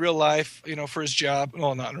cameraman in real life, for his job.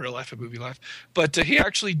 Well, not in real life, in movie life. But he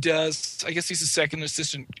actually does, I guess he's a second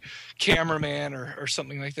assistant cameraman or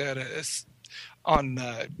something like that on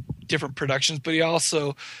different productions. But he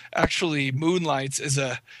also actually moonlights as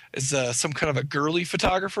some kind of a girly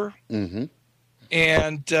photographer. Mm-hmm.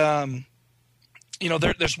 And,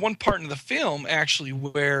 there's one part in the film actually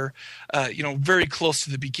where, very close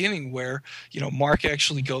to the beginning where, Mark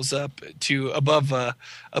actually goes up to above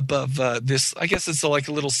this, I guess it's like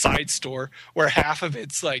a little side store where half of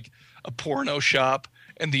it's like a porno shop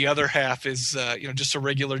and the other half is, just a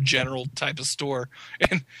regular general type of store.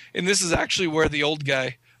 And this is actually where the old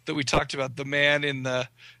guy that we talked about, the man in the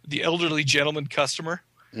elderly gentleman customer,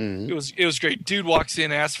 mm-hmm. It was great. Dude walks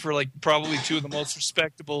in, asks for like probably two of the most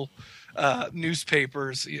respectable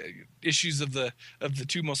newspapers, issues of the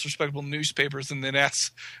two most respectable newspapers, and then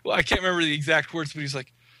asks, well, I can't remember the exact words, but he's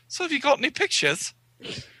like, "So have you got any pictures?"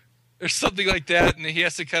 Or something like that, and he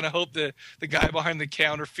has to kind of hope that the guy behind the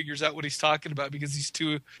counter figures out what he's talking about because he's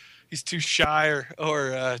too shy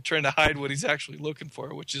or trying to hide what he's actually looking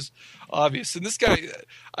for, which is obvious. And this guy,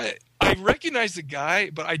 I recognize the guy,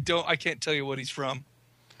 but I can't tell you what he's from.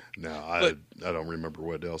 No, I don't remember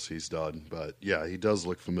what else he's done, but yeah, he does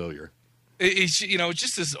look familiar. He's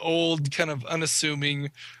just this old, kind of unassuming,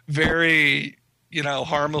 very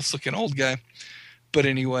harmless looking old guy. But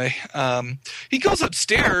anyway, he goes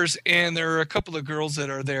upstairs, and there are a couple of girls that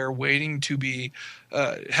are there waiting to be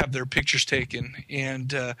have their pictures taken.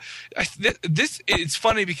 And it's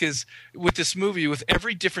funny because with this movie, with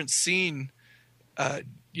every different scene,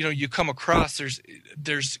 you come across,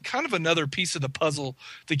 there's kind of another piece of the puzzle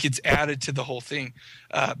that gets added to the whole thing.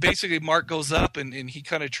 Basically, Mark goes up and he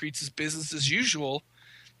kind of treats his business as usual.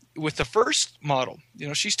 With the first model,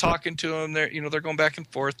 she's talking to him. They're going back and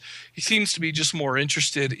forth. He seems to be just more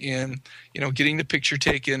interested in, getting the picture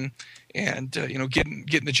taken and,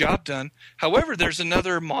 getting the job done. However, there's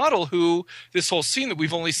another model who this whole scene that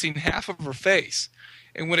we've only seen half of her face.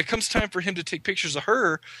 And when it comes time for him to take pictures of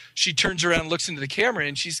her, she turns around and looks into the camera,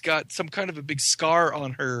 and she's got some kind of a big scar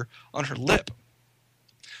on her lip.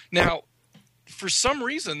 Now, for some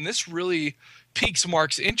reason, this really piques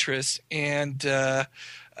Mark's interest, and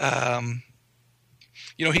and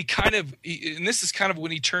this is kind of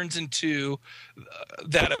when he turns into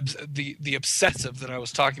the obsessive that I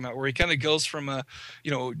was talking about, where he kind of goes from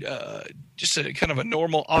just a kind of a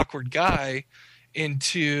normal awkward guy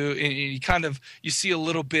into, and you see a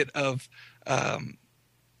little bit of I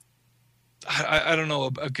don't know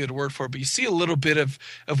a good word for it, but you see a little bit of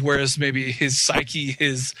whereas maybe his psyche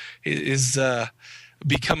is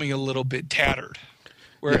becoming a little bit tattered.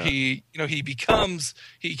 Where he becomes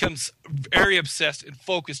very obsessed and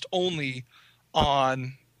focused only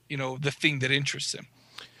on, the thing that interests him.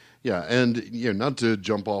 Yeah, and not to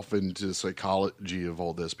jump off into psychology of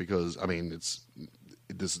all this, because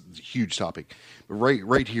this is a huge topic. But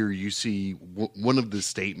right here, you see one of the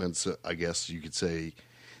statements, I guess you could say,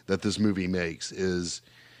 that this movie makes is,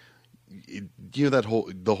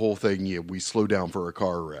 the whole thing. We slow down for a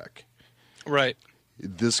car wreck, right?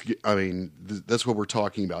 That's what we're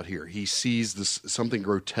talking about here. He sees something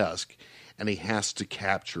grotesque, and he has to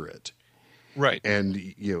capture it. Right.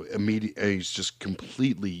 And immediately he's just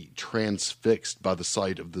completely transfixed by the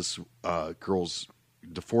sight of this girl's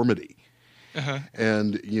deformity. Uh-huh.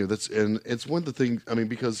 And it's one of the things.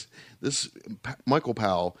 Because this Michael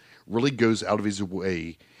Powell really goes out of his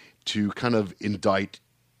way to kind of indict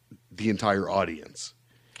the entire audience.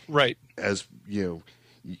 Right. As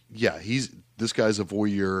this guy's a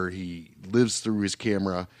voyeur. He lives through his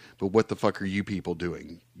camera, but what the fuck are you people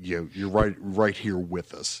doing? You're right here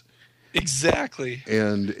with us. Exactly.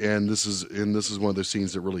 And this is one of those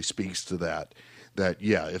scenes that really speaks to that. That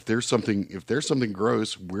if there's something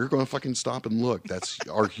gross, we're going to fucking stop and look. That's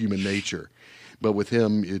our human nature. But with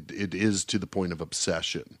him, it is to the point of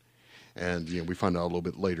obsession. And we find out a little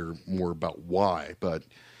bit later more about why. But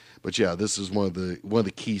this is one of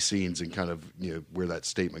the key scenes and kind of where that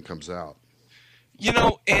statement comes out.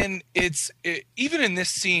 And even in this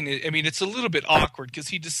scene, it's a little bit awkward because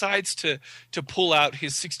he decides to pull out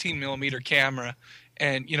his 16 millimeter camera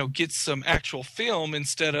and, get some actual film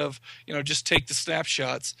instead of, just take the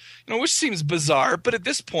snapshots, which seems bizarre. But at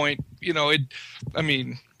this point,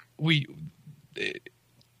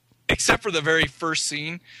 except for the very first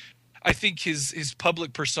scene, I think his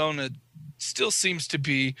public persona still seems to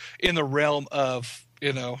be in the realm of,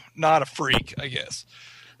 not a freak, I guess.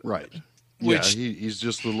 Right. He's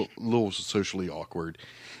just a little socially awkward.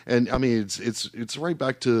 And it's right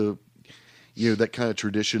back to, that kind of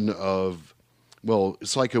tradition of,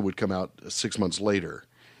 Psycho would come out 6 months later,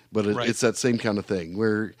 but it's that same kind of thing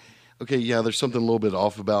where, there's something a little bit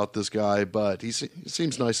off about this guy, but he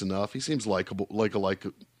seems nice enough. He seems likable, like a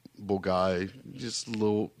likable guy, just a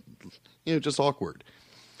little, just awkward.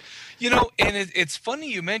 And it's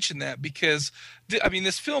funny you mention that because,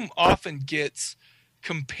 this film often gets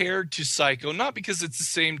compared to Psycho, not because it's the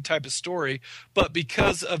same type of story, but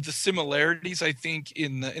because of the similarities, I think,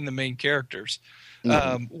 in the main characters.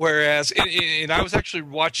 Mm-hmm. Whereas, and I was actually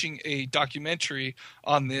watching a documentary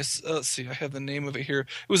on this. Let's see, I have the name of it here.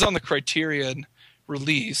 It was on the Criterion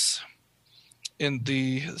release.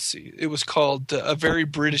 It was called A Very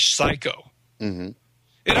British Psycho. Mm-hmm.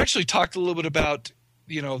 It actually talked a little bit about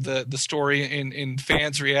the story in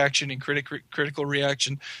fans' reaction and critical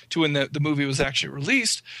reaction to when the movie was actually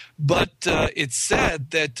released. But it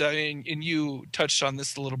said that, and you touched on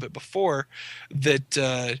this a little bit before,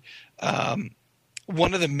 that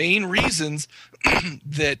one of the main reasons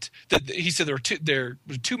that he said there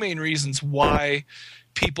were two main reasons why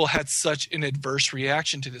people had such an adverse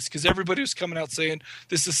reaction to this, because everybody was coming out saying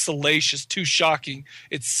this is salacious, too shocking,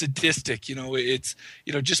 it's sadistic, it's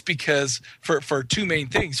just because for two main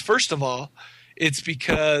things. First of all, it's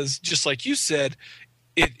because, just like you said,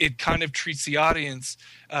 it kind of treats the audience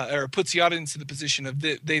or puts the audience in the position of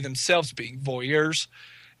they themselves being voyeurs,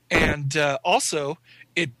 and also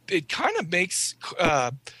it kind of makes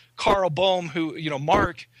Carl Bohm, who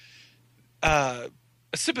Mark, a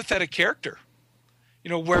sympathetic character.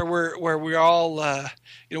 Where we're all,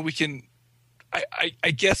 we can,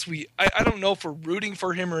 I guess I don't know if we're rooting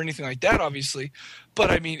for him or anything like that, obviously, but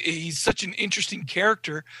I mean, he's such an interesting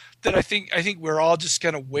character that I think we're all just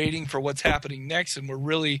kind of waiting for what's happening next, and we're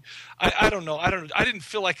really, I don't know, I didn't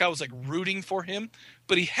feel like I was like rooting for him,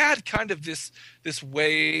 but he had kind of this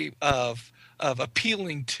way of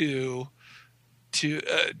appealing to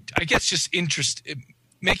I guess just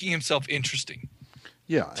making himself interesting.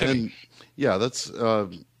 Yeah, and yeah, that's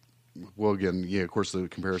well, again, of course, the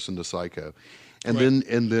comparison to Psycho, and Right.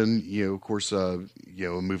 then of course, a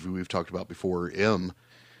movie we've talked about before, M,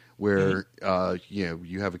 where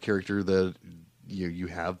you have a character that you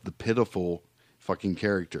have the pitiful fucking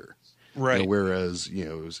character, Right. whereas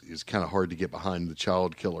it's kind of hard to get behind the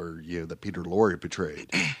child killer that Peter Lorre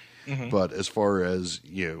portrayed, but as far as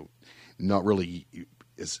not really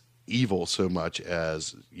as evil so much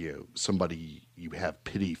as somebody you have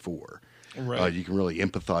pity for. Right. You can really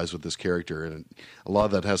empathize with this character, and a lot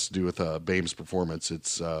of that has to do with Bame's performance.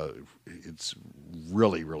 It's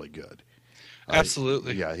really, really good.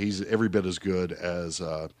 Absolutely. Yeah, he's every bit as good as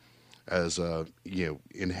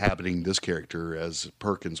inhabiting this character as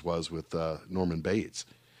Perkins was with Norman Bates.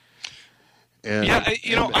 And, Yeah,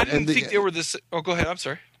 I didn't think they were this. Oh, go ahead. I'm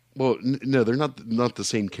sorry. Well, no, they're not the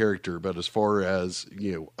same character, but as far as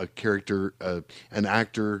a character, an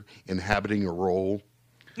actor inhabiting a role.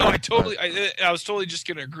 No, I was totally just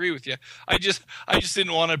going to agree with you. I just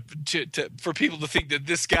didn't want to for people to think that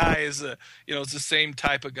this guy is is the same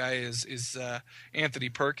type of guy as Anthony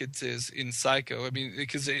Perkins is in Psycho. I mean,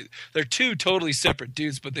 because they're two totally separate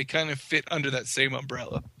dudes, but they kind of fit under that same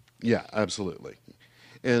umbrella. Yeah, absolutely.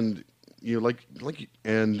 And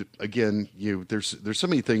and again, there's so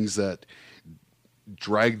many things that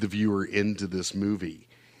drag the viewer into this movie.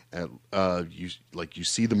 You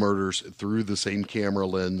see the murders through the same camera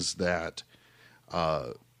lens that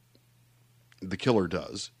the killer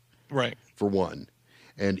does, Right. for one.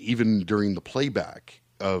 And even during the playback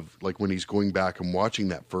of when he's going back and watching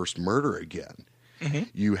that first murder again,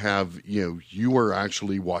 you have you are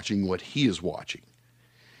actually watching what he is watching.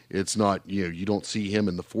 It's not you don't see him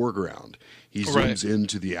in the foreground. He zooms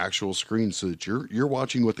into the actual screen so that you're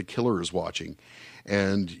watching what the killer is watching,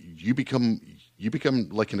 and you become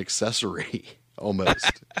like an accessory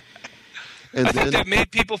almost. And I think that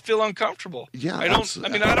made people feel uncomfortable. Yeah, I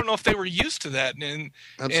don't know if they were used to that, and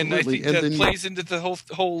I think that plays into the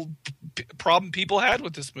whole problem people had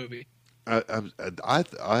with this movie. I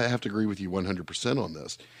have to agree with you 100% on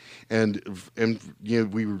this, and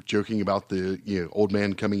we were joking about the old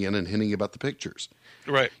man coming in and hinting about the pictures.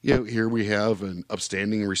 Right. Here we have an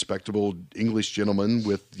upstanding, respectable English gentleman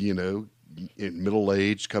with middle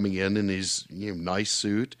age coming in his nice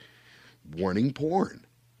suit, warning porn.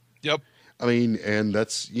 Yep. I mean, and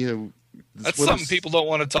that's that's something people don't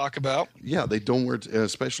want to talk about. Yeah, they don't want,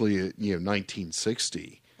 especially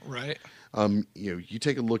 1960. Right. You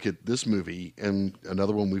take a look at this movie and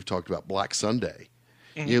another one we've talked about, Black Sunday.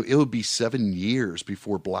 It would be 7 years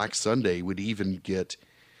before Black Sunday would even get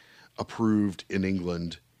approved in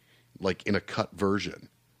England, like in a cut version.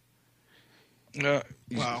 Wow.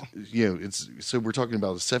 It's so we're talking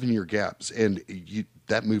about a 7-year gap, and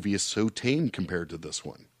that movie is so tame compared to this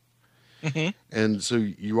one. And so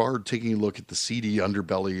you are taking a look at the seedy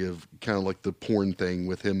underbelly of kind of like the porn thing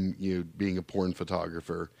with him, being a porn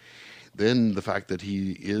photographer. Then the fact that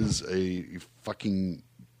he is a fucking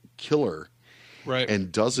killer, right,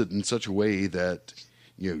 and does it in such a way that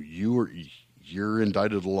you're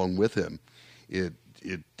indicted along with him. It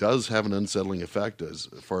does have an unsettling effect as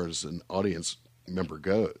far as an audience member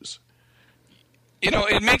goes.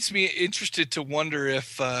 It makes me interested to wonder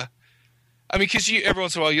if, because every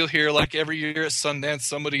once in a while you'll hear, like every year at Sundance,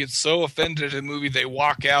 somebody gets so offended at a movie they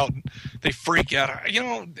walk out and they freak out.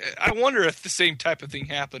 I wonder if the same type of thing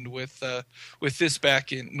happened with this back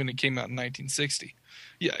when it came out in 1960.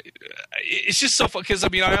 Yeah, it's just so fun because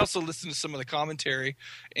I also listened to some of the commentary,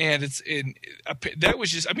 and that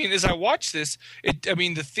was just as I watched this,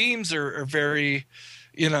 the themes are very,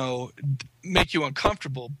 make you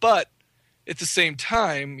uncomfortable, but at the same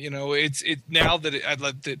time, it's now that I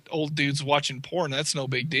let that old dudes watching porn, that's no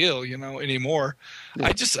big deal, anymore. Yeah.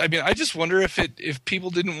 I just wonder if people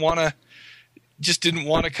didn't want to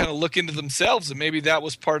kind of look into themselves, and maybe that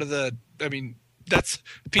was part of that's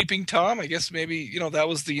peeping Tom. I guess maybe, that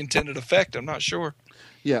was the intended effect. I'm not sure.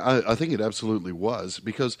 Yeah, I think it absolutely was,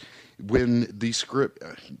 because when the script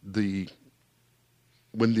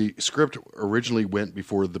originally went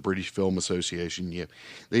before the British Film Association,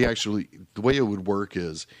 they actually, the way it would work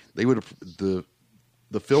is the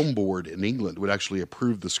film board in England would actually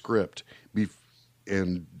approve the script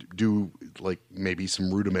and do like maybe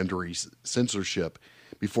some rudimentary censorship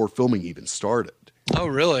before filming even started. Oh,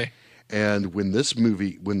 really? And when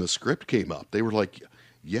the script came up, they were like,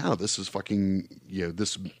 yeah, this is fucking,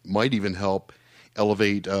 this might even help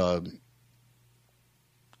elevate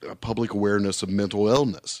public awareness of mental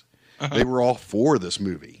illness. Uh-huh. They were all for this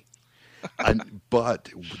movie. But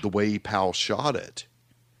the way Powell shot it,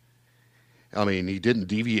 I mean, he didn't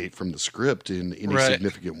deviate from the script in any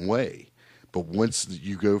significant way. But once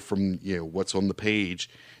you go from, what's on the page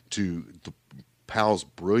to Powell's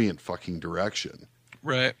brilliant fucking direction,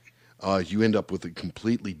 right, you end up with a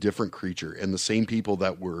completely different creature. And the same people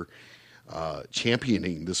that were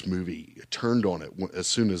championing this movie turned on it as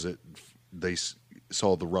soon as they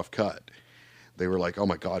saw the rough cut. They were like, "Oh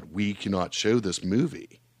my God, we cannot show this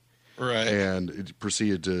movie," right? And it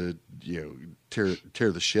proceeded to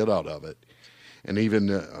tear the shit out of it. And even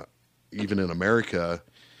in America,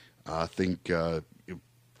 I think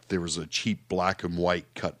there was a cheap black and white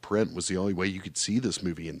cut print was the only way you could see this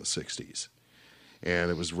movie in the '60s, and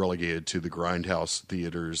it was relegated to the grindhouse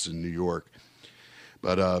theaters in New York.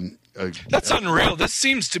 But that's unreal. This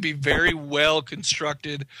seems to be very well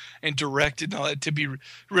constructed and directed, and all that, to be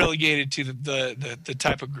relegated to the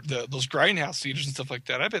type of those grindhouse theaters and stuff like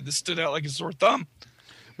that. I bet this stood out like a sore thumb.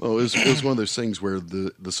 Well, it was one of those things where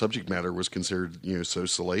the subject matter was considered so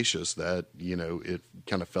salacious that it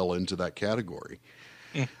kind of fell into that category,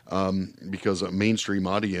 because a mainstream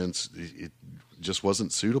audience, it just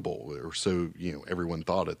wasn't suitable, or so everyone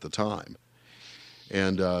thought at the time.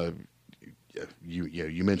 And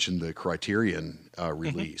you mentioned the Criterion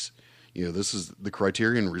release. Mm-hmm. This is the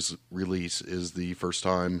Criterion release is the first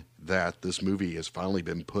time that this movie has finally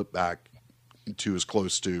been put back to as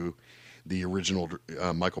close to the original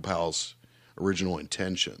Michael Powell's original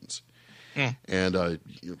intentions. And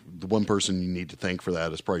the one person you need to thank for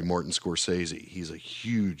that is probably Martin Scorsese. He's a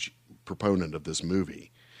huge proponent of this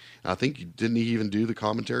movie. I think, didn't he even do the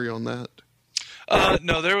commentary on that?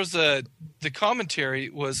 No, there was the commentary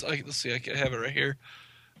was, let's see, I have it right here.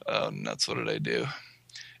 Nuts, what did I do?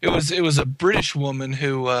 It was a British woman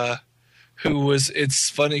who was,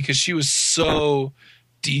 it's funny because she was so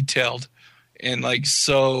detailed and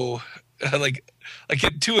so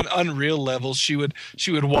to an unreal level. She would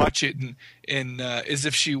watch it and as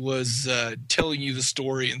if she was telling you the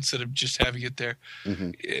story instead of just having it there,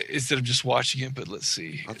 instead of just watching it. But let's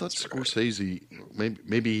see. I thought Scorsese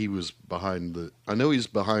maybe he was behind I know he's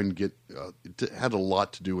behind it had a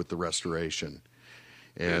lot to do with the restoration,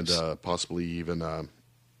 and possibly even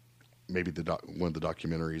maybe one of the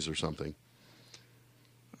documentaries or something.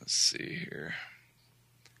 Let's see here.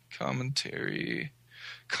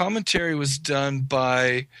 Commentary was done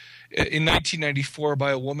in 1994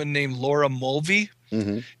 by a woman named Laura Mulvey.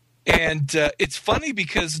 Mm-hmm. And it's funny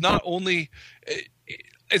because not only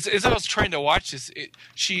as I was trying to watch this,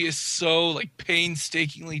 she is so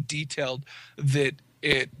painstakingly detailed that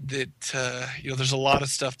there's a lot of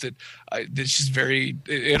stuff that she's very.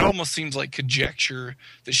 It almost seems like conjecture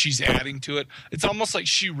that she's adding to it. It's almost like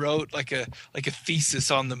she wrote like a thesis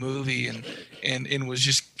on the movie and was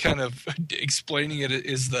just kind of explaining it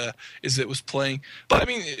as it was playing. But I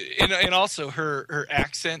mean, and also her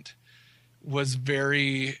accent was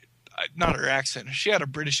very. Not her accent. She had a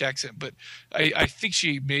British accent, but I think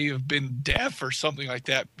she may have been deaf or something like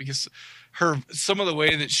that, because some of the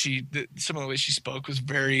way she spoke was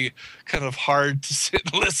very kind of hard to sit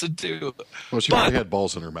and listen to. Well, she probably had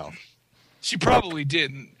balls in her mouth. She probably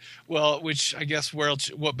didn't. Well, which I guess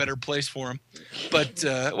what better place for him? But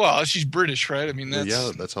she's British, right? I mean,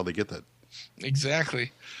 that's how they get that.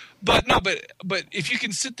 Exactly. But no, but if you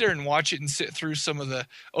can sit there and watch it and sit through some of the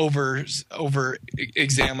over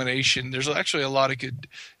examination, there's actually a lot of good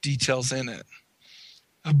details in it.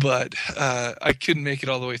 But I couldn't make it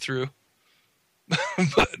all the way through.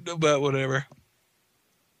 but whatever.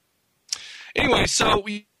 Anyway, so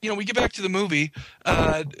we get back to the movie.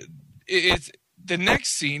 It's the next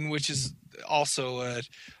scene, which is also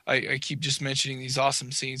I keep just mentioning these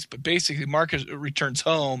awesome scenes, but basically Marcus returns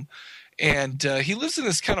home. And he lives in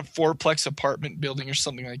this kind of fourplex apartment building or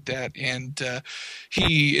something like that. And as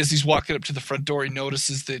he's walking up to the front door, he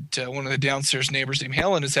notices that one of the downstairs neighbors named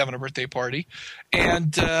Helen is having a birthday party.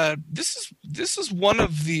 And this is one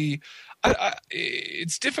of the.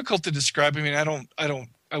 It's difficult to describe. I mean,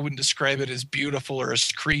 I wouldn't describe it as beautiful or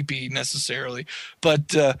as creepy necessarily,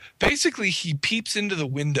 but basically he peeps into the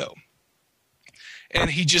window. And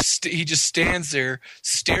he just stands there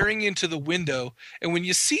staring into the window. And when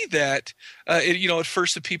you see that, at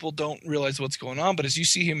first the people don't realize what's going on. But as you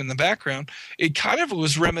see him in the background, it kind of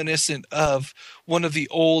was reminiscent of one of the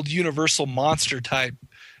old Universal monster type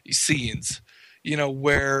scenes,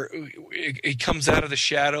 where it comes out of the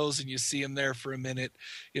shadows and you see him there for a minute,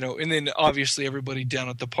 and then obviously everybody down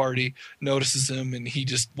at the party notices him and he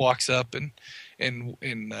just walks up and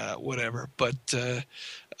whatever. But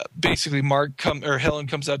basically Helen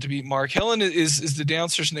comes out to meet Mark. Helen is the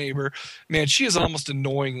downstairs neighbor. Man, she is almost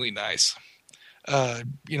annoyingly nice.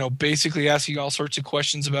 Basically asking all sorts of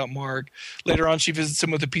questions about Mark. Later on, she visits him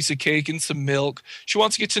with a piece of cake and some milk. She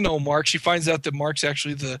wants to get to know Mark. She finds out that Mark's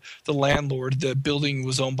actually the landlord. The building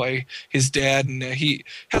was owned by his dad, and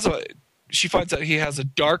she finds out he has a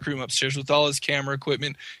dark room upstairs with all his camera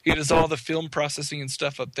equipment. He does all the film processing and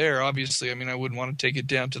stuff up there. Obviously, I mean, I wouldn't want to take it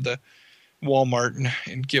down to the Walmart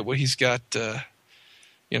and get what he's got,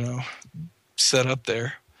 set up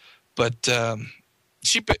there. But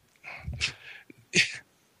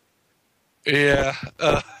yeah.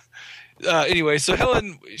 Anyway, so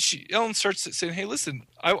Helen starts saying, "Hey, listen,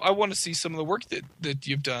 I want to see some of the work that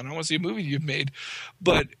you've done. I want to see a movie you've made."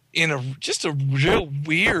 But in just a real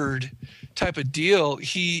weird type of deal,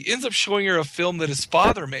 he ends up showing her a film that his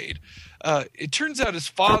father made. It turns out his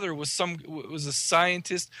father was a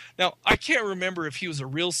scientist. Now, I can't remember if he was a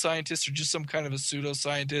real scientist or just some kind of a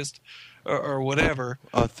pseudoscientist or whatever.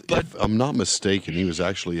 But if I'm not mistaken, he was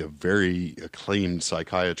actually a very acclaimed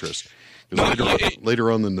psychiatrist.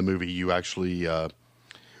 Later on in the movie, you actually,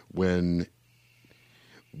 when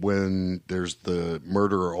there's the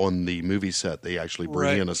murder on the movie set, they actually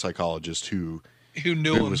bring in a psychologist who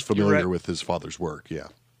was familiar with his father's work. Yeah.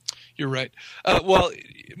 You're right. Well,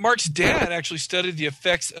 Mark's dad actually studied the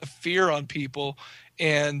effects of fear on people,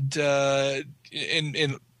 and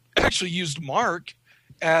actually used Mark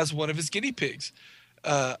as one of his guinea pigs.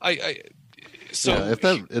 If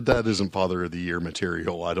that isn't Father of the Year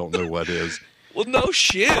material, I don't know what is. Well, no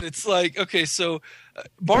shit. It's like, okay, so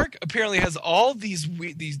Mark apparently has all these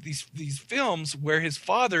films where his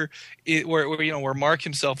father, where Mark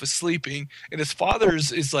himself is sleeping, and his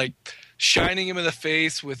father's is like shining him in the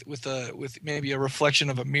face with maybe a reflection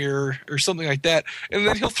of a mirror or something like that, and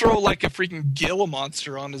then he'll throw like a freaking Gila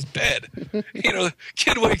monster on his bed.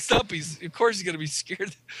 Kid wakes up, of course he's gonna be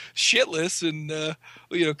scared shitless, and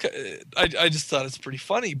I just thought it's pretty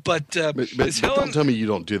funny. But don't tell me you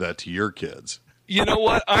don't do that to your kids. You know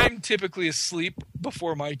what? I'm typically asleep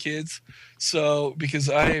before my kids, so because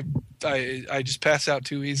I just pass out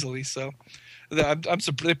too easily. So they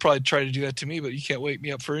probably try to do that to me, but you can't wake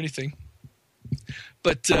me up for anything.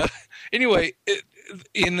 But anyway,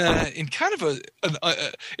 in kind of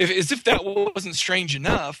as if that wasn't strange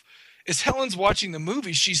enough, as Helen's watching the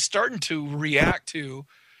movie, she's starting to react to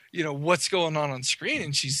what's going on screen,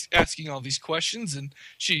 and she's asking all these questions, and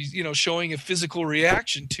she's showing a physical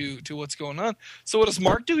reaction to what's going on. So what does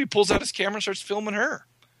Mark do? He pulls out his camera and starts filming her,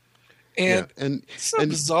 and it's so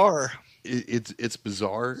bizarre. It's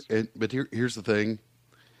bizarre, but here's the thing.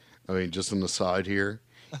 I mean, just an aside here.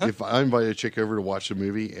 Uh-huh. If I invite a chick over to watch a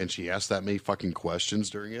movie and she asks that many fucking questions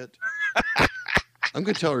during it, I'm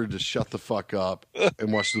going to tell her to shut the fuck up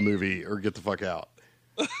and watch the movie or get the fuck out.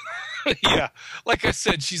 Yeah. Like I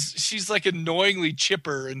said, she's like annoyingly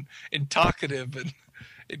chipper and talkative and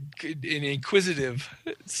inquisitive.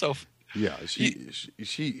 So yeah, she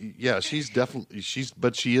is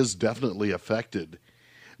definitely affected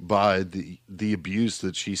by the abuse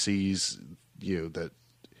that she sees, that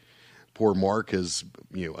poor Mark has,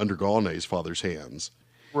 undergone at his father's hands.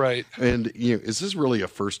 Right. And, is this really a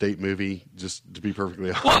first date movie? Just to be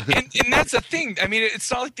perfectly honest. Well, and that's the thing. I mean,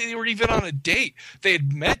 it's not like they were even on a date. They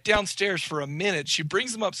had met downstairs for a minute. She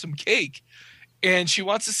brings him up some cake, and she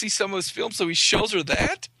wants to see some of his film, so he shows her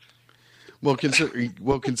that. Well,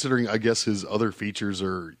 considering, I guess his other features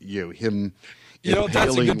are, him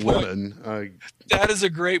that's a good point. Women. That is a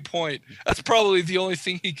great point. That's probably the only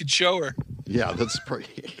thing he could show her. Yeah, that's probably...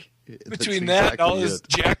 Between that and all his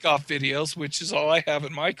jack-off videos, which is all I have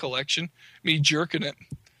in my collection, me jerking it.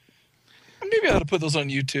 Maybe I ought to put those on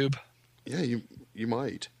YouTube. Yeah, you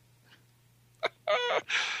might.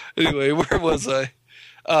 Anyway, where was I?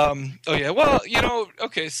 Oh, yeah. Well,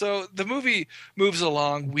 okay, so the movie moves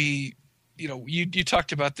along. We you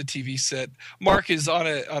talked about the TV set. Mark is on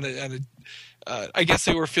a I guess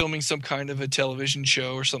they were filming some kind of a television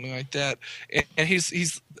show or something like that, and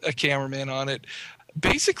he's a cameraman on it.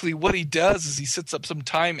 Basically, what he does is he sets up some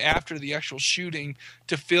time after the actual shooting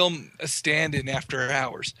to film a stand-in after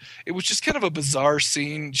hours. It was just kind of a bizarre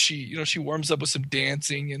scene. She warms up with some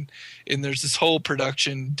dancing, and there's this whole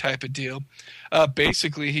production type of deal.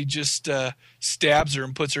 Basically, he just stabs her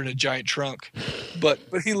and puts her in a giant trunk, but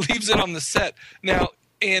he leaves it on the set now.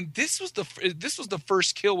 And this was the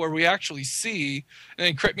first kill where we actually see,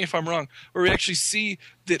 and correct me if I'm wrong, where we actually see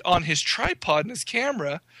that on his tripod and his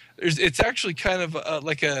camera, it's actually kind of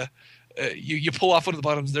like you pull off one of the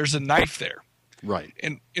bottoms. There's a knife there, Right.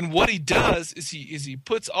 and what he does is he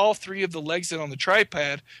puts all three of the legs in on the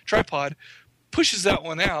tripod, pushes that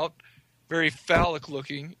one out, very phallic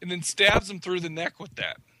looking, and then stabs him through the neck with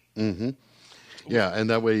that. Mm-hmm. Yeah,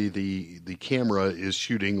 and that way the camera is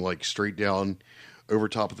shooting like straight down over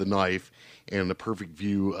top of the knife and a perfect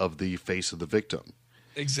view of the face of the victim.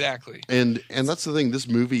 Exactly. And that's the thing. This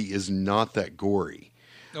movie is not that gory.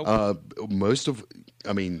 Nope.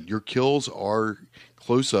 Your kills are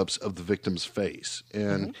close-ups of the victim's face,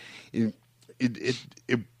 and it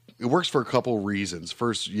works for a couple of reasons.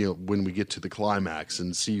 First, when we get to the climax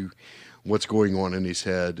and see what's going on in his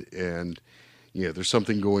head, and there's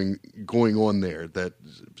something going on there that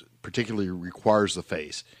particularly requires the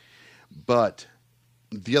face. But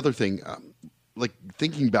the other thing, like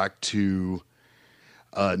thinking back to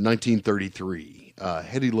 1933,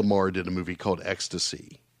 Hedy Lamarr did a movie called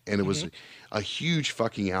Ecstasy, and it was a huge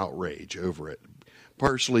fucking outrage over it,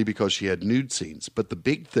 partially because she had nude scenes. But the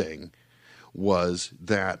big thing was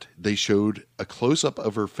that they showed a close-up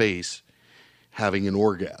of her face having an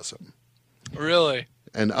orgasm. Really?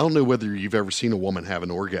 And I don't know whether you've ever seen a woman have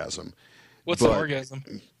an orgasm. What's an orgasm?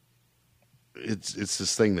 It's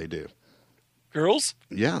this thing they do. Girls?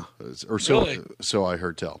 Yeah, or so Really? So I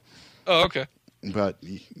heard tell. Oh, okay. But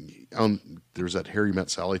there's that Harry Met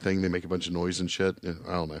Sally thing. They make a bunch of noise and shit.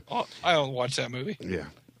 I don't know. Oh, I don't watch that movie. Yeah.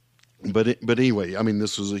 But anyway, I mean,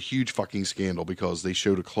 this was a huge fucking scandal because they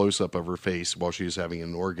showed a close-up of her face while she was having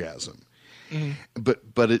an orgasm. Mm-hmm.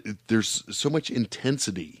 But there's so much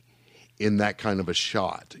intensity in that kind of a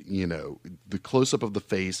shot. The close-up of the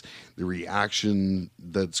face, the reaction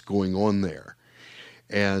that's going on there.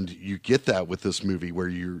 And you get that with this movie where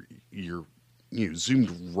you're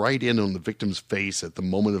zoomed right in on the victim's face at the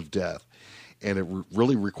moment of death, and it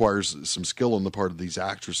really requires some skill on the part of these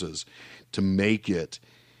actresses to make it,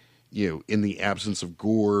 in the absence of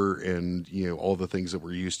gore and all the things that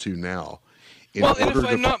we're used to now.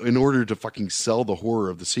 In order to fucking sell the horror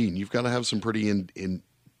of the scene, you've got to have some pretty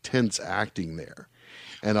intense acting there,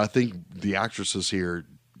 and I think the actresses here,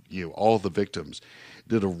 all the victims,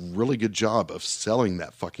 did a really good job of selling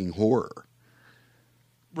that fucking horror.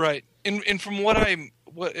 Right. And from what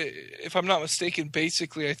if I'm not mistaken,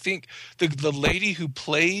 basically I think the lady who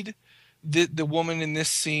played the woman in this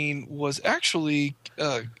scene was actually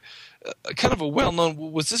kind of a well-known.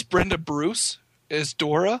 Was this Brenda Bruce as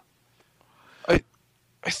Dora?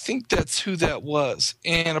 I think that's who that was,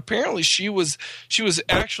 and apparently she was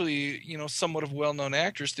actually somewhat of a well-known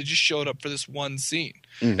actress that just showed up for this one scene.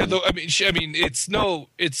 Mm-hmm. And though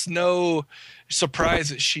it's no surprise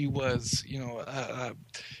that she was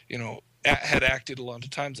had acted a lot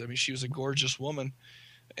of times. I mean, she was a gorgeous woman,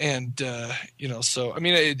 and so I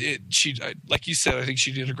mean, she like you said, I think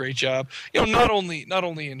she did a great job. Not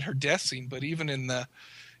only in her death scene, but even in the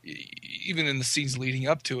scenes leading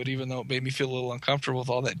up to it, even though it made me feel a little uncomfortable with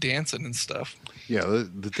all that dancing and stuff. Yeah,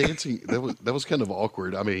 the dancing that was kind of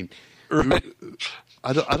awkward. I mean, right.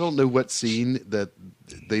 I don't know what scene that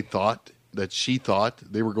she thought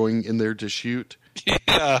they were going in there to shoot.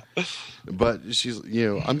 Yeah, but she's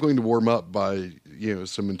I'm going to warm up by doing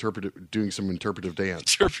some interpretive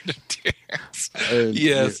dance. Interpretive dance. And,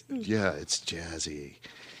 yes. Yeah, it's jazzy.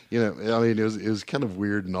 I mean, it was kind of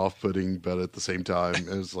weird and off-putting, but at the same time,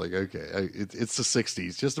 it was like, okay, it's the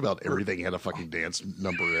 60s. Just about everything had a fucking dance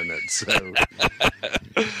number in it. So,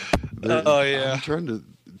 oh, yeah.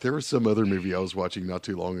 There was some other movie I was watching not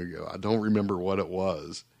too long ago. I don't remember what it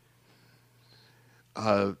was.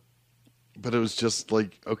 But it was just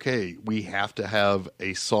like, okay, we have to have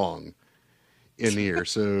a song in here.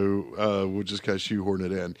 So, we'll just kind of shoehorn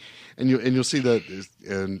it in. And you'll see that,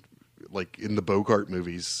 and like in the Bogart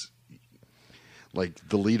movies, like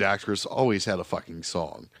the lead actress always had a fucking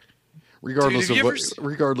song, regardless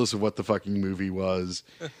of what the fucking movie was.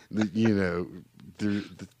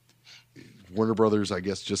 Warner Brothers, I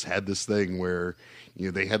guess, just had this thing where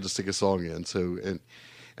they had to stick a song in. So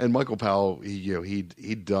and Michael Powell,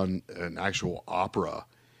 he'd done an actual opera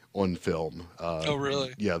on film. Oh,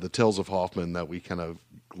 really? Yeah, the Tales of Hoffman that we kind of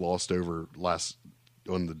glossed over last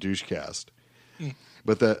on the Douchecast.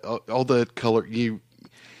 But that all the color,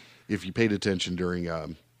 if you paid attention during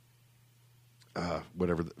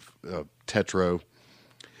Tetro,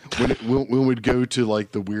 when we'd go to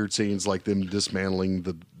like the weird scenes, like them dismantling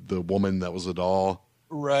the woman that was a doll.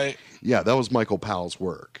 Right. Yeah, that was Michael Powell's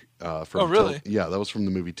work. Oh, really? Yeah, that was from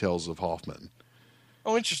the movie Tales of Hoffman.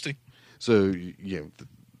 Oh, interesting. So,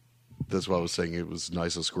 that's why I was saying it was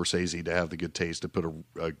nice of Scorsese to have the good taste to put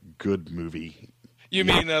a good movie. You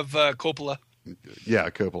mean of Coppola? Yeah,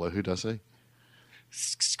 Coppola. Who does I say?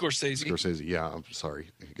 Scorsese. Scorsese. Yeah, I'm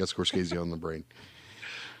sorry. I got Scorsese on the brain.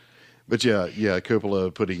 But yeah,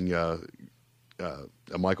 Coppola putting a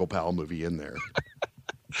Michael Powell movie in there.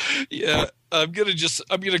 Yeah, I'm just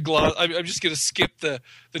gonna skip the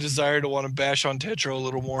desire to want to bash on Tetro a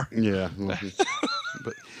little more. Yeah,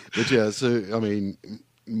 but yeah. So I mean,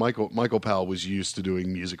 Michael Powell was used to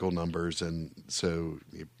doing musical numbers, and so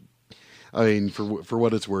I mean, for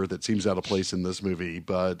what it's worth, it seems out of place in this movie,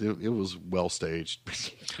 but it was well staged,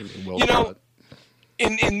 well shot.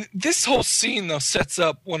 In this whole scene though sets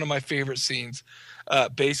up one of my favorite scenes,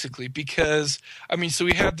 basically because I mean, so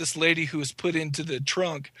we have this lady who was put into the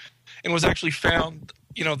trunk and was actually found,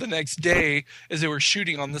 the next day as they were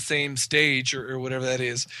shooting on the same stage or whatever that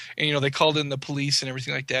is, and they called in the police and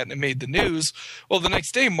everything like that, and it made the news. Well, the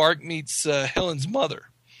next day, Mark meets Helen's mother,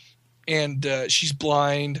 and she's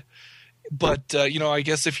blind. But I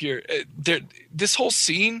guess if you're there, this whole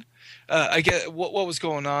scene, I guess what was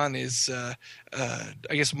going on is, I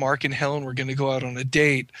guess Mark and Helen were going to go out on a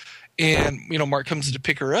date, and Mark comes to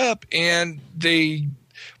pick her up, and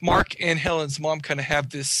Mark and Helen's mom kind of have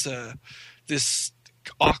this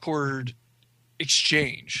awkward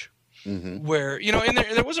exchange. Mm-hmm. Where and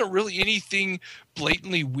there wasn't really anything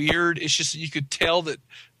blatantly weird. It's just that you could tell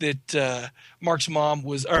that Mark's mom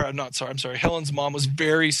was, Helen's mom was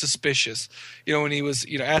very suspicious. When he was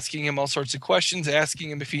asking him all sorts of questions, asking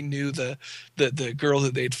him if he knew the girl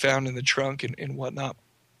that they'd found in the trunk and whatnot.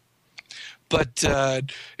 But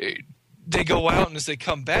they go out, and as they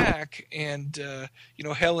come back, and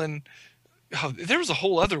Helen. Oh, there was a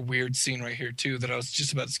whole other weird scene right here too that I was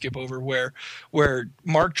just about to skip over, where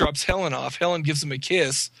Mark drops Helen off. Helen gives him a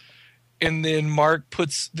kiss, and then Mark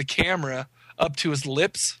puts the camera up to his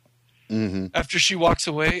lips after she walks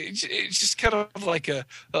away. It's just kind of like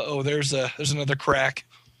there's another crack.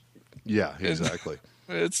 Yeah, exactly.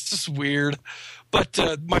 It's just weird. But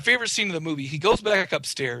my favorite scene of the movie, he goes back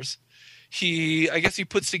upstairs. I guess he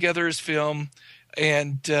puts together his film,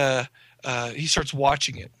 and he starts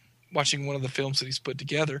watching one of the films that he's put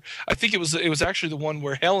together. I think it was actually the one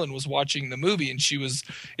where Helen was watching the movie, and she was,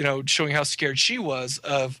 showing how scared she was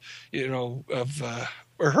of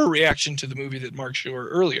her reaction to the movie that Mark showed her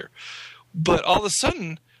earlier. But all of a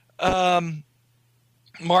sudden,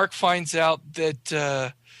 Mark finds out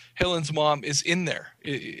that Helen's mom is in there.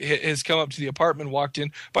 It has come up to the apartment, walked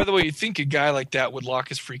in. By the way, you'd think a guy like that would lock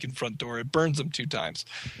his freaking front door. It burns him 2 times.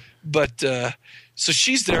 But so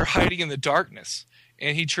she's there hiding in the darkness.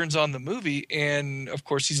 And he turns on the movie, and of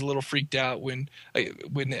course he's a little freaked out when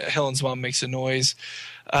Helen's mom makes a noise.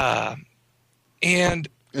 And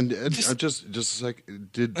just a sec,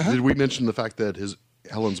 did we mention the fact that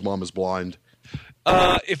Helen's mom is blind?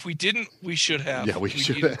 If we didn't, we should have. Yeah, we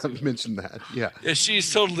should have mentioned that. Yeah,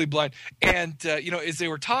 she's totally blind. And as they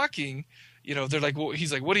were talking, they're like, well,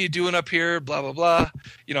 he's like, what are you doing up here? Blah blah blah.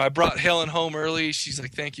 I brought Helen home early. She's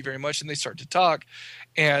like, thank you very much. And they start to talk,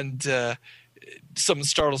 and something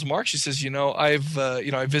startles Mark. She says, I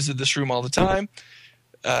visit this room all the time.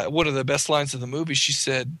 One of the best lines of the movie, she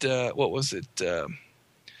said, what was it?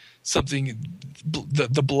 Something,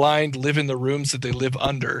 the blind live in the rooms that they live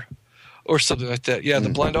under, or something like that. Yeah, the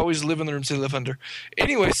blind always live in the rooms they live under.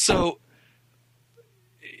 Anyway, so,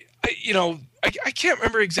 I can't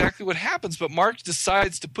remember exactly what happens, but Mark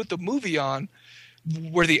decides to put the movie on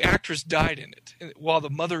where the actress died in it while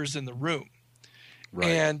the mother is in the room.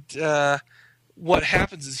 Right. And what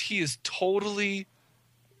happens is he is totally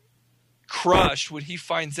crushed when he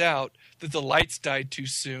finds out that the lights died too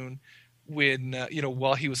soon when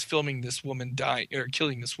while he was filming this woman dying or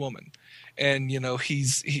killing this woman. And he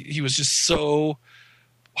was just so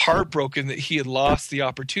heartbroken that he had lost the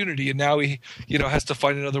opportunity, and now he has to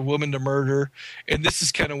find another woman to murder. And this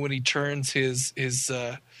is kind of when he turns his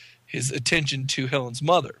attention to Helen's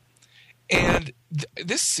mother. And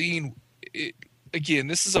this scene, again,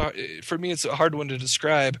 this is for me, it's a hard one to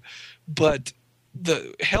describe, but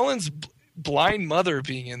Helen's blind mother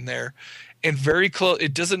being in there and very close.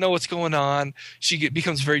 It doesn't know what's going on. She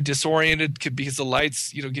becomes very disoriented because the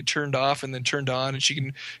lights, get turned off and then turned on, and she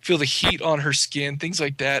can feel the heat on her skin, things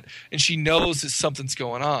like that. And she knows that something's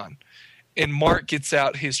going on. And Mark gets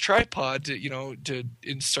out his tripod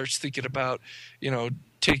and starts thinking about,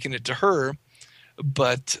 taking it to her.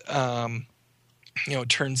 But, it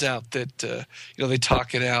turns out that, they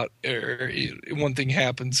talk it out, or one thing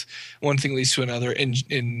happens, one thing leads to another, and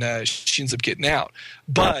she ends up getting out.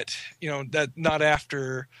 But, that not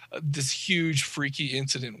after this huge freaky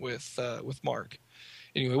incident with Mark.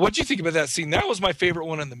 Anyway, what do you think about that scene? That was my favorite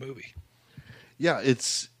one in the movie. Yeah,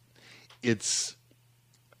 it's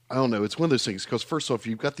I don't know. It's one of those things because first off,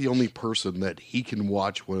 you've got the only person that he can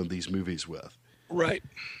watch one of these movies with. Right.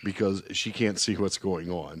 Because she can't see what's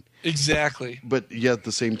going on. Exactly. But yet at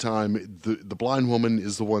the same time, the blind woman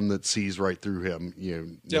is the one that sees right through him,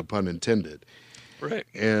 no pun intended. Right.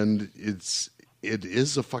 And it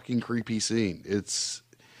is a fucking creepy scene.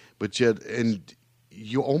 But yet, and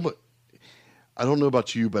you almost, I don't know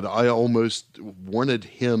about you, but I almost wanted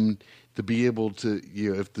him to be able to,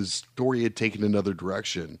 if the story had taken another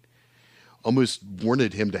direction, almost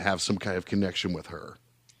wanted him to have some kind of connection with her.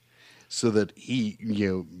 So that he,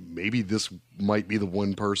 maybe this might be the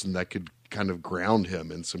one person that could kind of ground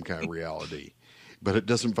him in some kind of reality. But it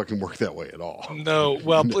doesn't fucking work that way at all. No,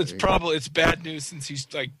 well, it's bad news since he's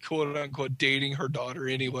like quote unquote dating her daughter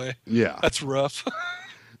anyway. Yeah. That's rough.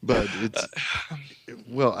 But it's,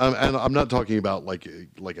 I'm not talking about like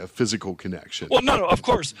a physical connection. Well, no, of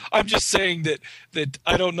course. I'm just saying that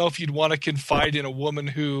I don't know if you'd want to confide in a woman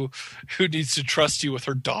who needs to trust you with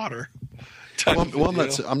her daughter.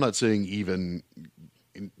 I'm not saying even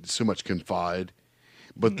so much confide,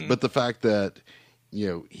 but the fact that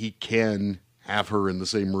he can have her in the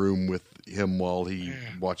same room with him while he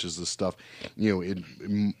watches this stuff, it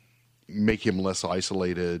make him less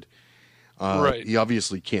isolated. Right. He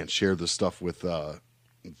obviously can't share the stuff with the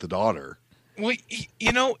daughter. Well,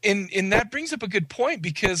 and that brings up a good point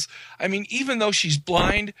because even though she's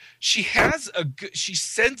blind, she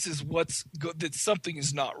senses that something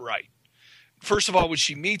is not right. First of all, when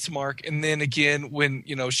she meets Mark, and then again when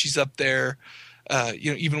she's up there,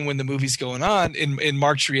 even when the movie's going on, in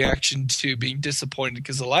Mark's reaction to being disappointed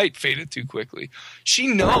because the light faded too quickly, she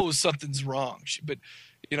knows something's wrong. But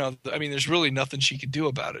there's really nothing she could do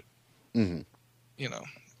about it. Mm-hmm.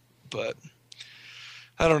 But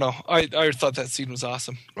I don't know. I thought that scene was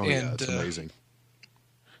awesome. Oh yeah, it's amazing.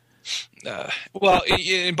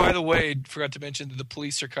 And by the way, forgot to mention that the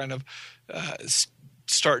police are kind of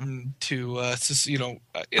starting to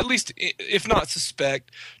at least if not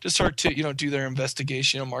suspect, to start to do their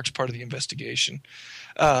investigation. Mark's part of the investigation.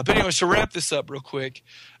 But anyways, to wrap this up real quick,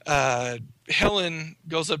 Helen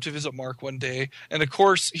goes up to visit Mark one day, and of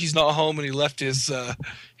course he's not home and he left his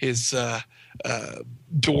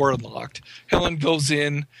door unlocked. Helen goes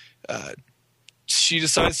in. She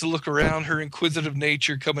decides to look around, her inquisitive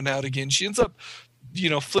nature coming out again. She ends up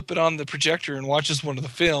flipping on the projector and watches one of the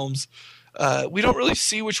films. We don't really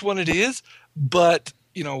see which one it is, but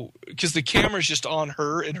because the camera's just on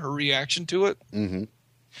her and her reaction to it. Mm-hmm.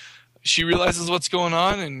 She realizes what's going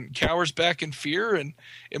on and cowers back in fear, and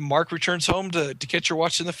Mark returns home to catch her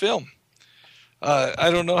watching the film. I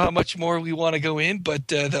don't know how much more we want to go in, but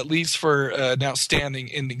that leaves for an outstanding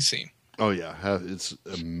ending scene. Oh yeah, it's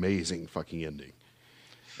amazing fucking ending,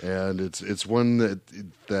 and it's one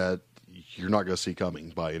that you're not going to see coming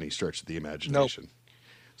by any stretch of the imagination. Nope.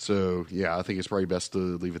 So yeah, I think it's probably best to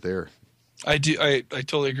leave it there. I do. I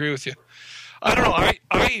totally agree with you. I don't know.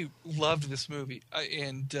 I loved this movie,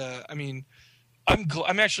 I'm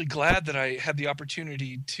actually glad that I had the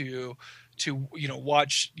opportunity to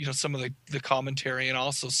watch some of the commentary and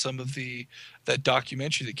also some of that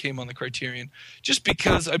documentary that came on the Criterion, just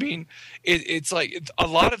because it's like a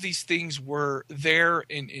lot of these things were there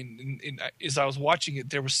in as I was watching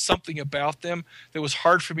it, there was something about them that was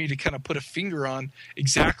hard for me to kind of put a finger on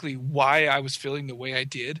exactly why I was feeling the way I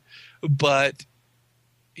did, but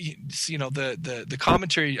the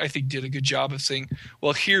commentary I think did a good job of saying,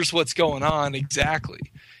 well, here's what's going on exactly.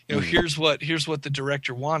 Here's what the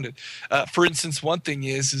director wanted. For instance, one thing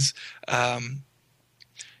is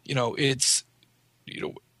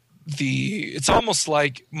it's almost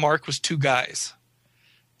like Mark was two guys,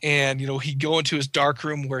 and he'd go into his dark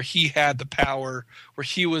room where he had the power, where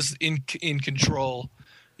he was in control,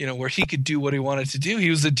 where he could do what he wanted to do. He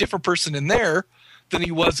was a different person in there than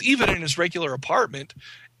he was even in his regular apartment,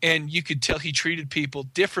 and you could tell he treated people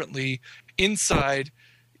differently inside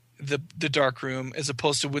the dark room as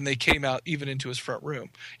opposed to when they came out even into his front room.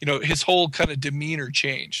 His whole kind of demeanor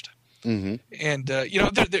changed. Mm-hmm. And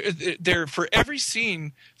they're for every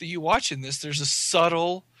scene that you watch in this, there's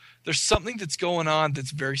something that's going on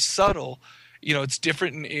that's very subtle. It's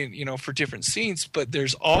different in for different scenes, but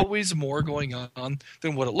there's always more going on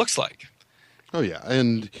than what it looks like. Oh yeah,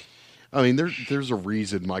 and I mean there's a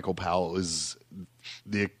reason Michael Powell is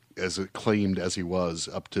as acclaimed as he was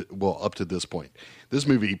up to this point. This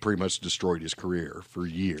movie pretty much destroyed his career for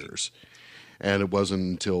years. And it wasn't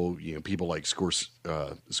until people like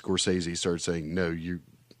Scorsese started saying, "No, you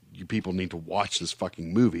people need to watch this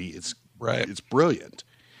fucking movie. It's brilliant."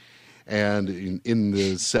 And in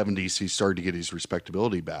the 70s, he started to get his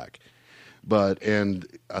respectability back. And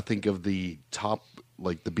I think of the top,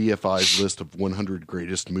 like the BFI's list of 100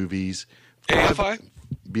 greatest movies. AFI?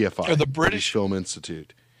 BFI, or the British Film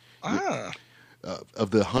Institute. Ah.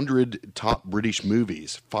 Of the 100 top British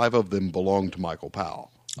movies, 5 of them belong to Michael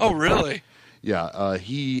Powell. Oh, really? Yeah,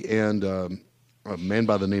 he and a man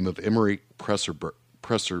by the name of Emery Presserberg,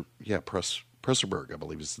 I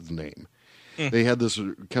believe is the name. They had this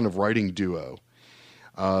kind of writing duo,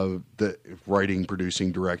 the writing,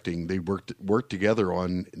 producing, directing. They worked together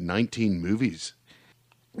on 19 movies.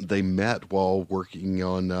 They met while working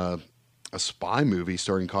on a spy movie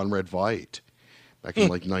starring Conrad Veidt back in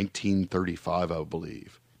like 1935, I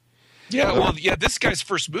believe. Yeah, this guy's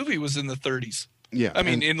first movie was in the 30s. Yeah, I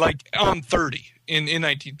mean, on 30 in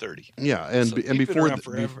 1930. Yeah, and So and he's been before around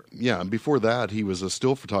forever. and before that, he was a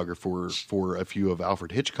still photographer for a few of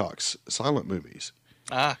Alfred Hitchcock's silent movies.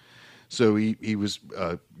 Ah, So he was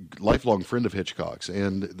a lifelong friend of Hitchcock's,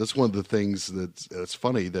 and that's one of the things that's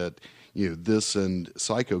funny that this and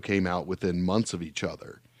Psycho came out within months of each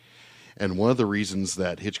other, and one of the reasons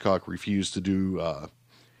that Hitchcock refused to do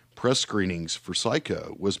press screenings for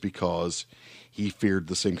Psycho was because he feared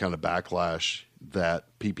the same kind of backlash that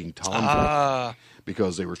Peeping Tom got,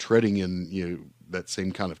 because they were treading in that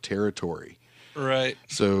same kind of territory. right.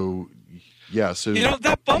 So yeah, so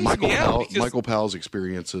that bums me out because Michael Powell's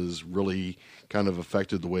experiences really kind of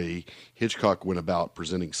affected the way Hitchcock went about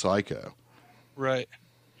presenting Psycho. right.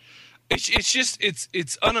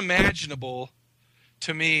 It's unimaginable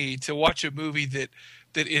to me to watch a movie that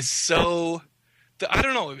is so. I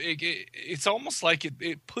don't know. It's almost like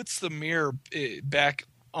it puts the mirror back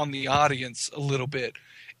on the audience a little bit,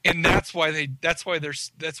 and that's why they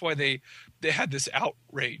had this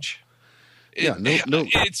outrage.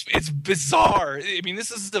 It's bizarre. I mean,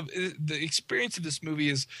 this is the experience of this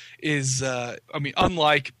movie is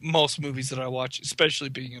unlike most movies that I watch, especially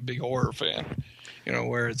being a big horror fan,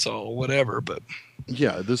 where it's all whatever. But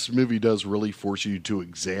yeah, this movie does really force you to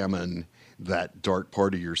examine that dark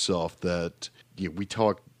part of yourself that we've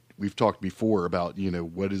talked before about,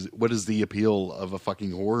 what is the appeal of a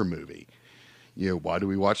fucking horror movie? Why do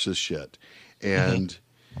we watch this shit? And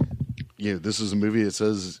this is a movie that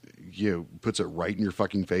says, puts it right in your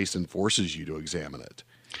fucking face and forces you to examine it.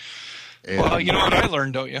 And well, you know what I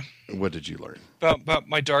learned, don't you? What did you learn? About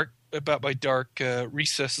my dark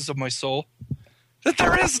recesses of my soul? That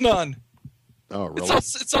there is none. Oh, really?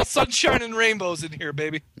 It's all sunshine and rainbows in here,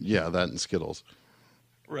 baby. Yeah, that and Skittles.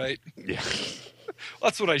 Right. Yeah.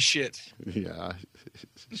 That's what I shit. Yeah.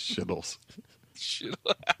 Shittles. Shit.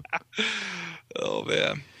 Oh,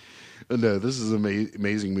 man. No, this is an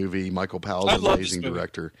amazing movie. Michael Powell's an amazing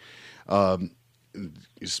director.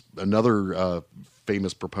 Another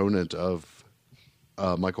famous proponent of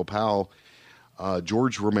Michael Powell,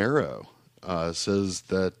 George Romero, says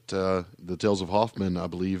that The Tales of Hoffman, I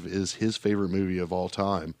believe, is his favorite movie of all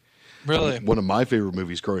time. Really? One of my favorite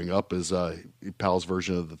movies growing up is Powell's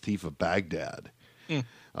version of The Thief of Baghdad.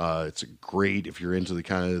 It's great if you're into the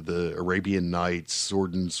kind of the Arabian Nights,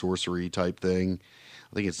 sword and sorcery type thing.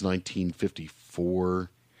 I think it's 1954.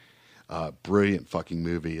 Brilliant fucking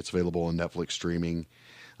movie. It's available on Netflix streaming.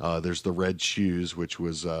 There's The Red Shoes, which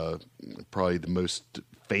was probably the most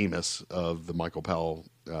famous of the Michael Powell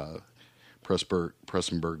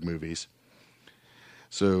Pressenberg movies.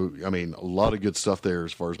 So, I mean, a lot of good stuff there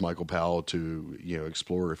as far as Michael Powell to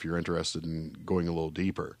explore if you're interested in going a little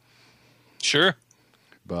deeper. Sure.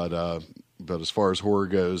 But as far as horror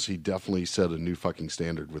goes, he definitely set a new fucking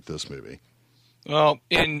standard with this movie. Well,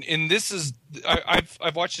 and this is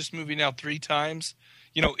I've watched this movie now 3 times.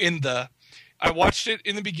 I watched it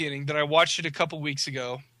in the beginning, then I watched it a couple weeks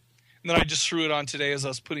ago, and then I just threw it on today as I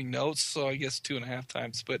was putting notes. So I guess 2.5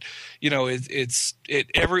 times. But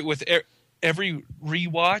every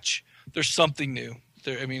rewatch, there's something new.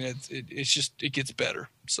 I mean, it gets better.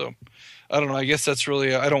 So I don't know. I guess that's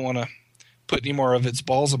really, I don't want to put any more of its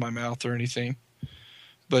balls in my mouth or anything,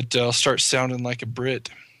 but I'll start sounding like a Brit.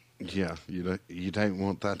 Yeah, you don't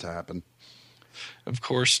want that to happen. Of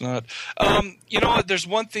course not. You know what? There's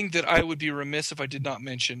one thing that I would be remiss if I did not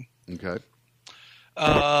mention. Okay.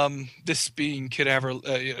 This being Cadaver,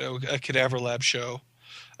 a Cadaver Lab show.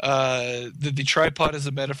 The tripod is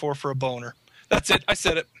a metaphor for a boner. That's it. I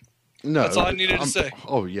said it. No, that's all I needed to say.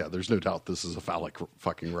 Oh yeah, there's no doubt this is a phallic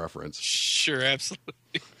fucking reference. Sure,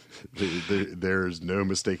 absolutely. There's no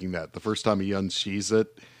mistaking that. The first time he unsheathes it,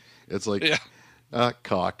 it's like,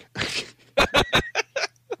 cock.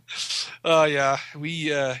 Oh yeah,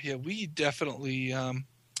 we definitely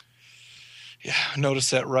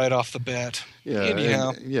noticed that right off the bat. Yeah,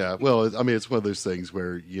 anyhow, well, I mean, it's one of those things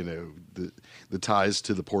where the ties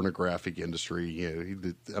to the pornographic industry.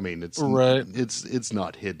 I mean, it's right. It's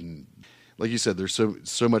not hidden. Like you said, there's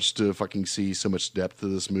so much to fucking see, so much depth to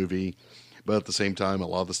this movie. But at the same time, a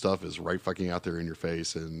lot of the stuff is right fucking out there in your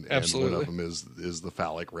face, and one of them is the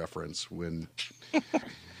phallic reference.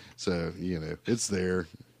 So it's there.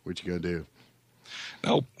 What you gonna do?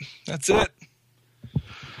 Nope, that's it.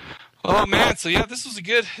 Oh man, so yeah, this is a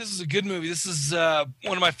good movie. This is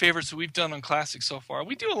one of my favorites that we've done on classics so far.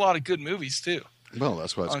 We do a lot of good movies too. Well,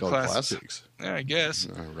 that's why it's called classics. Yeah, I guess.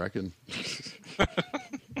 I reckon.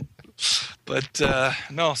 But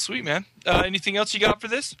no, sweet man. Anything else you got for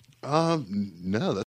this? No,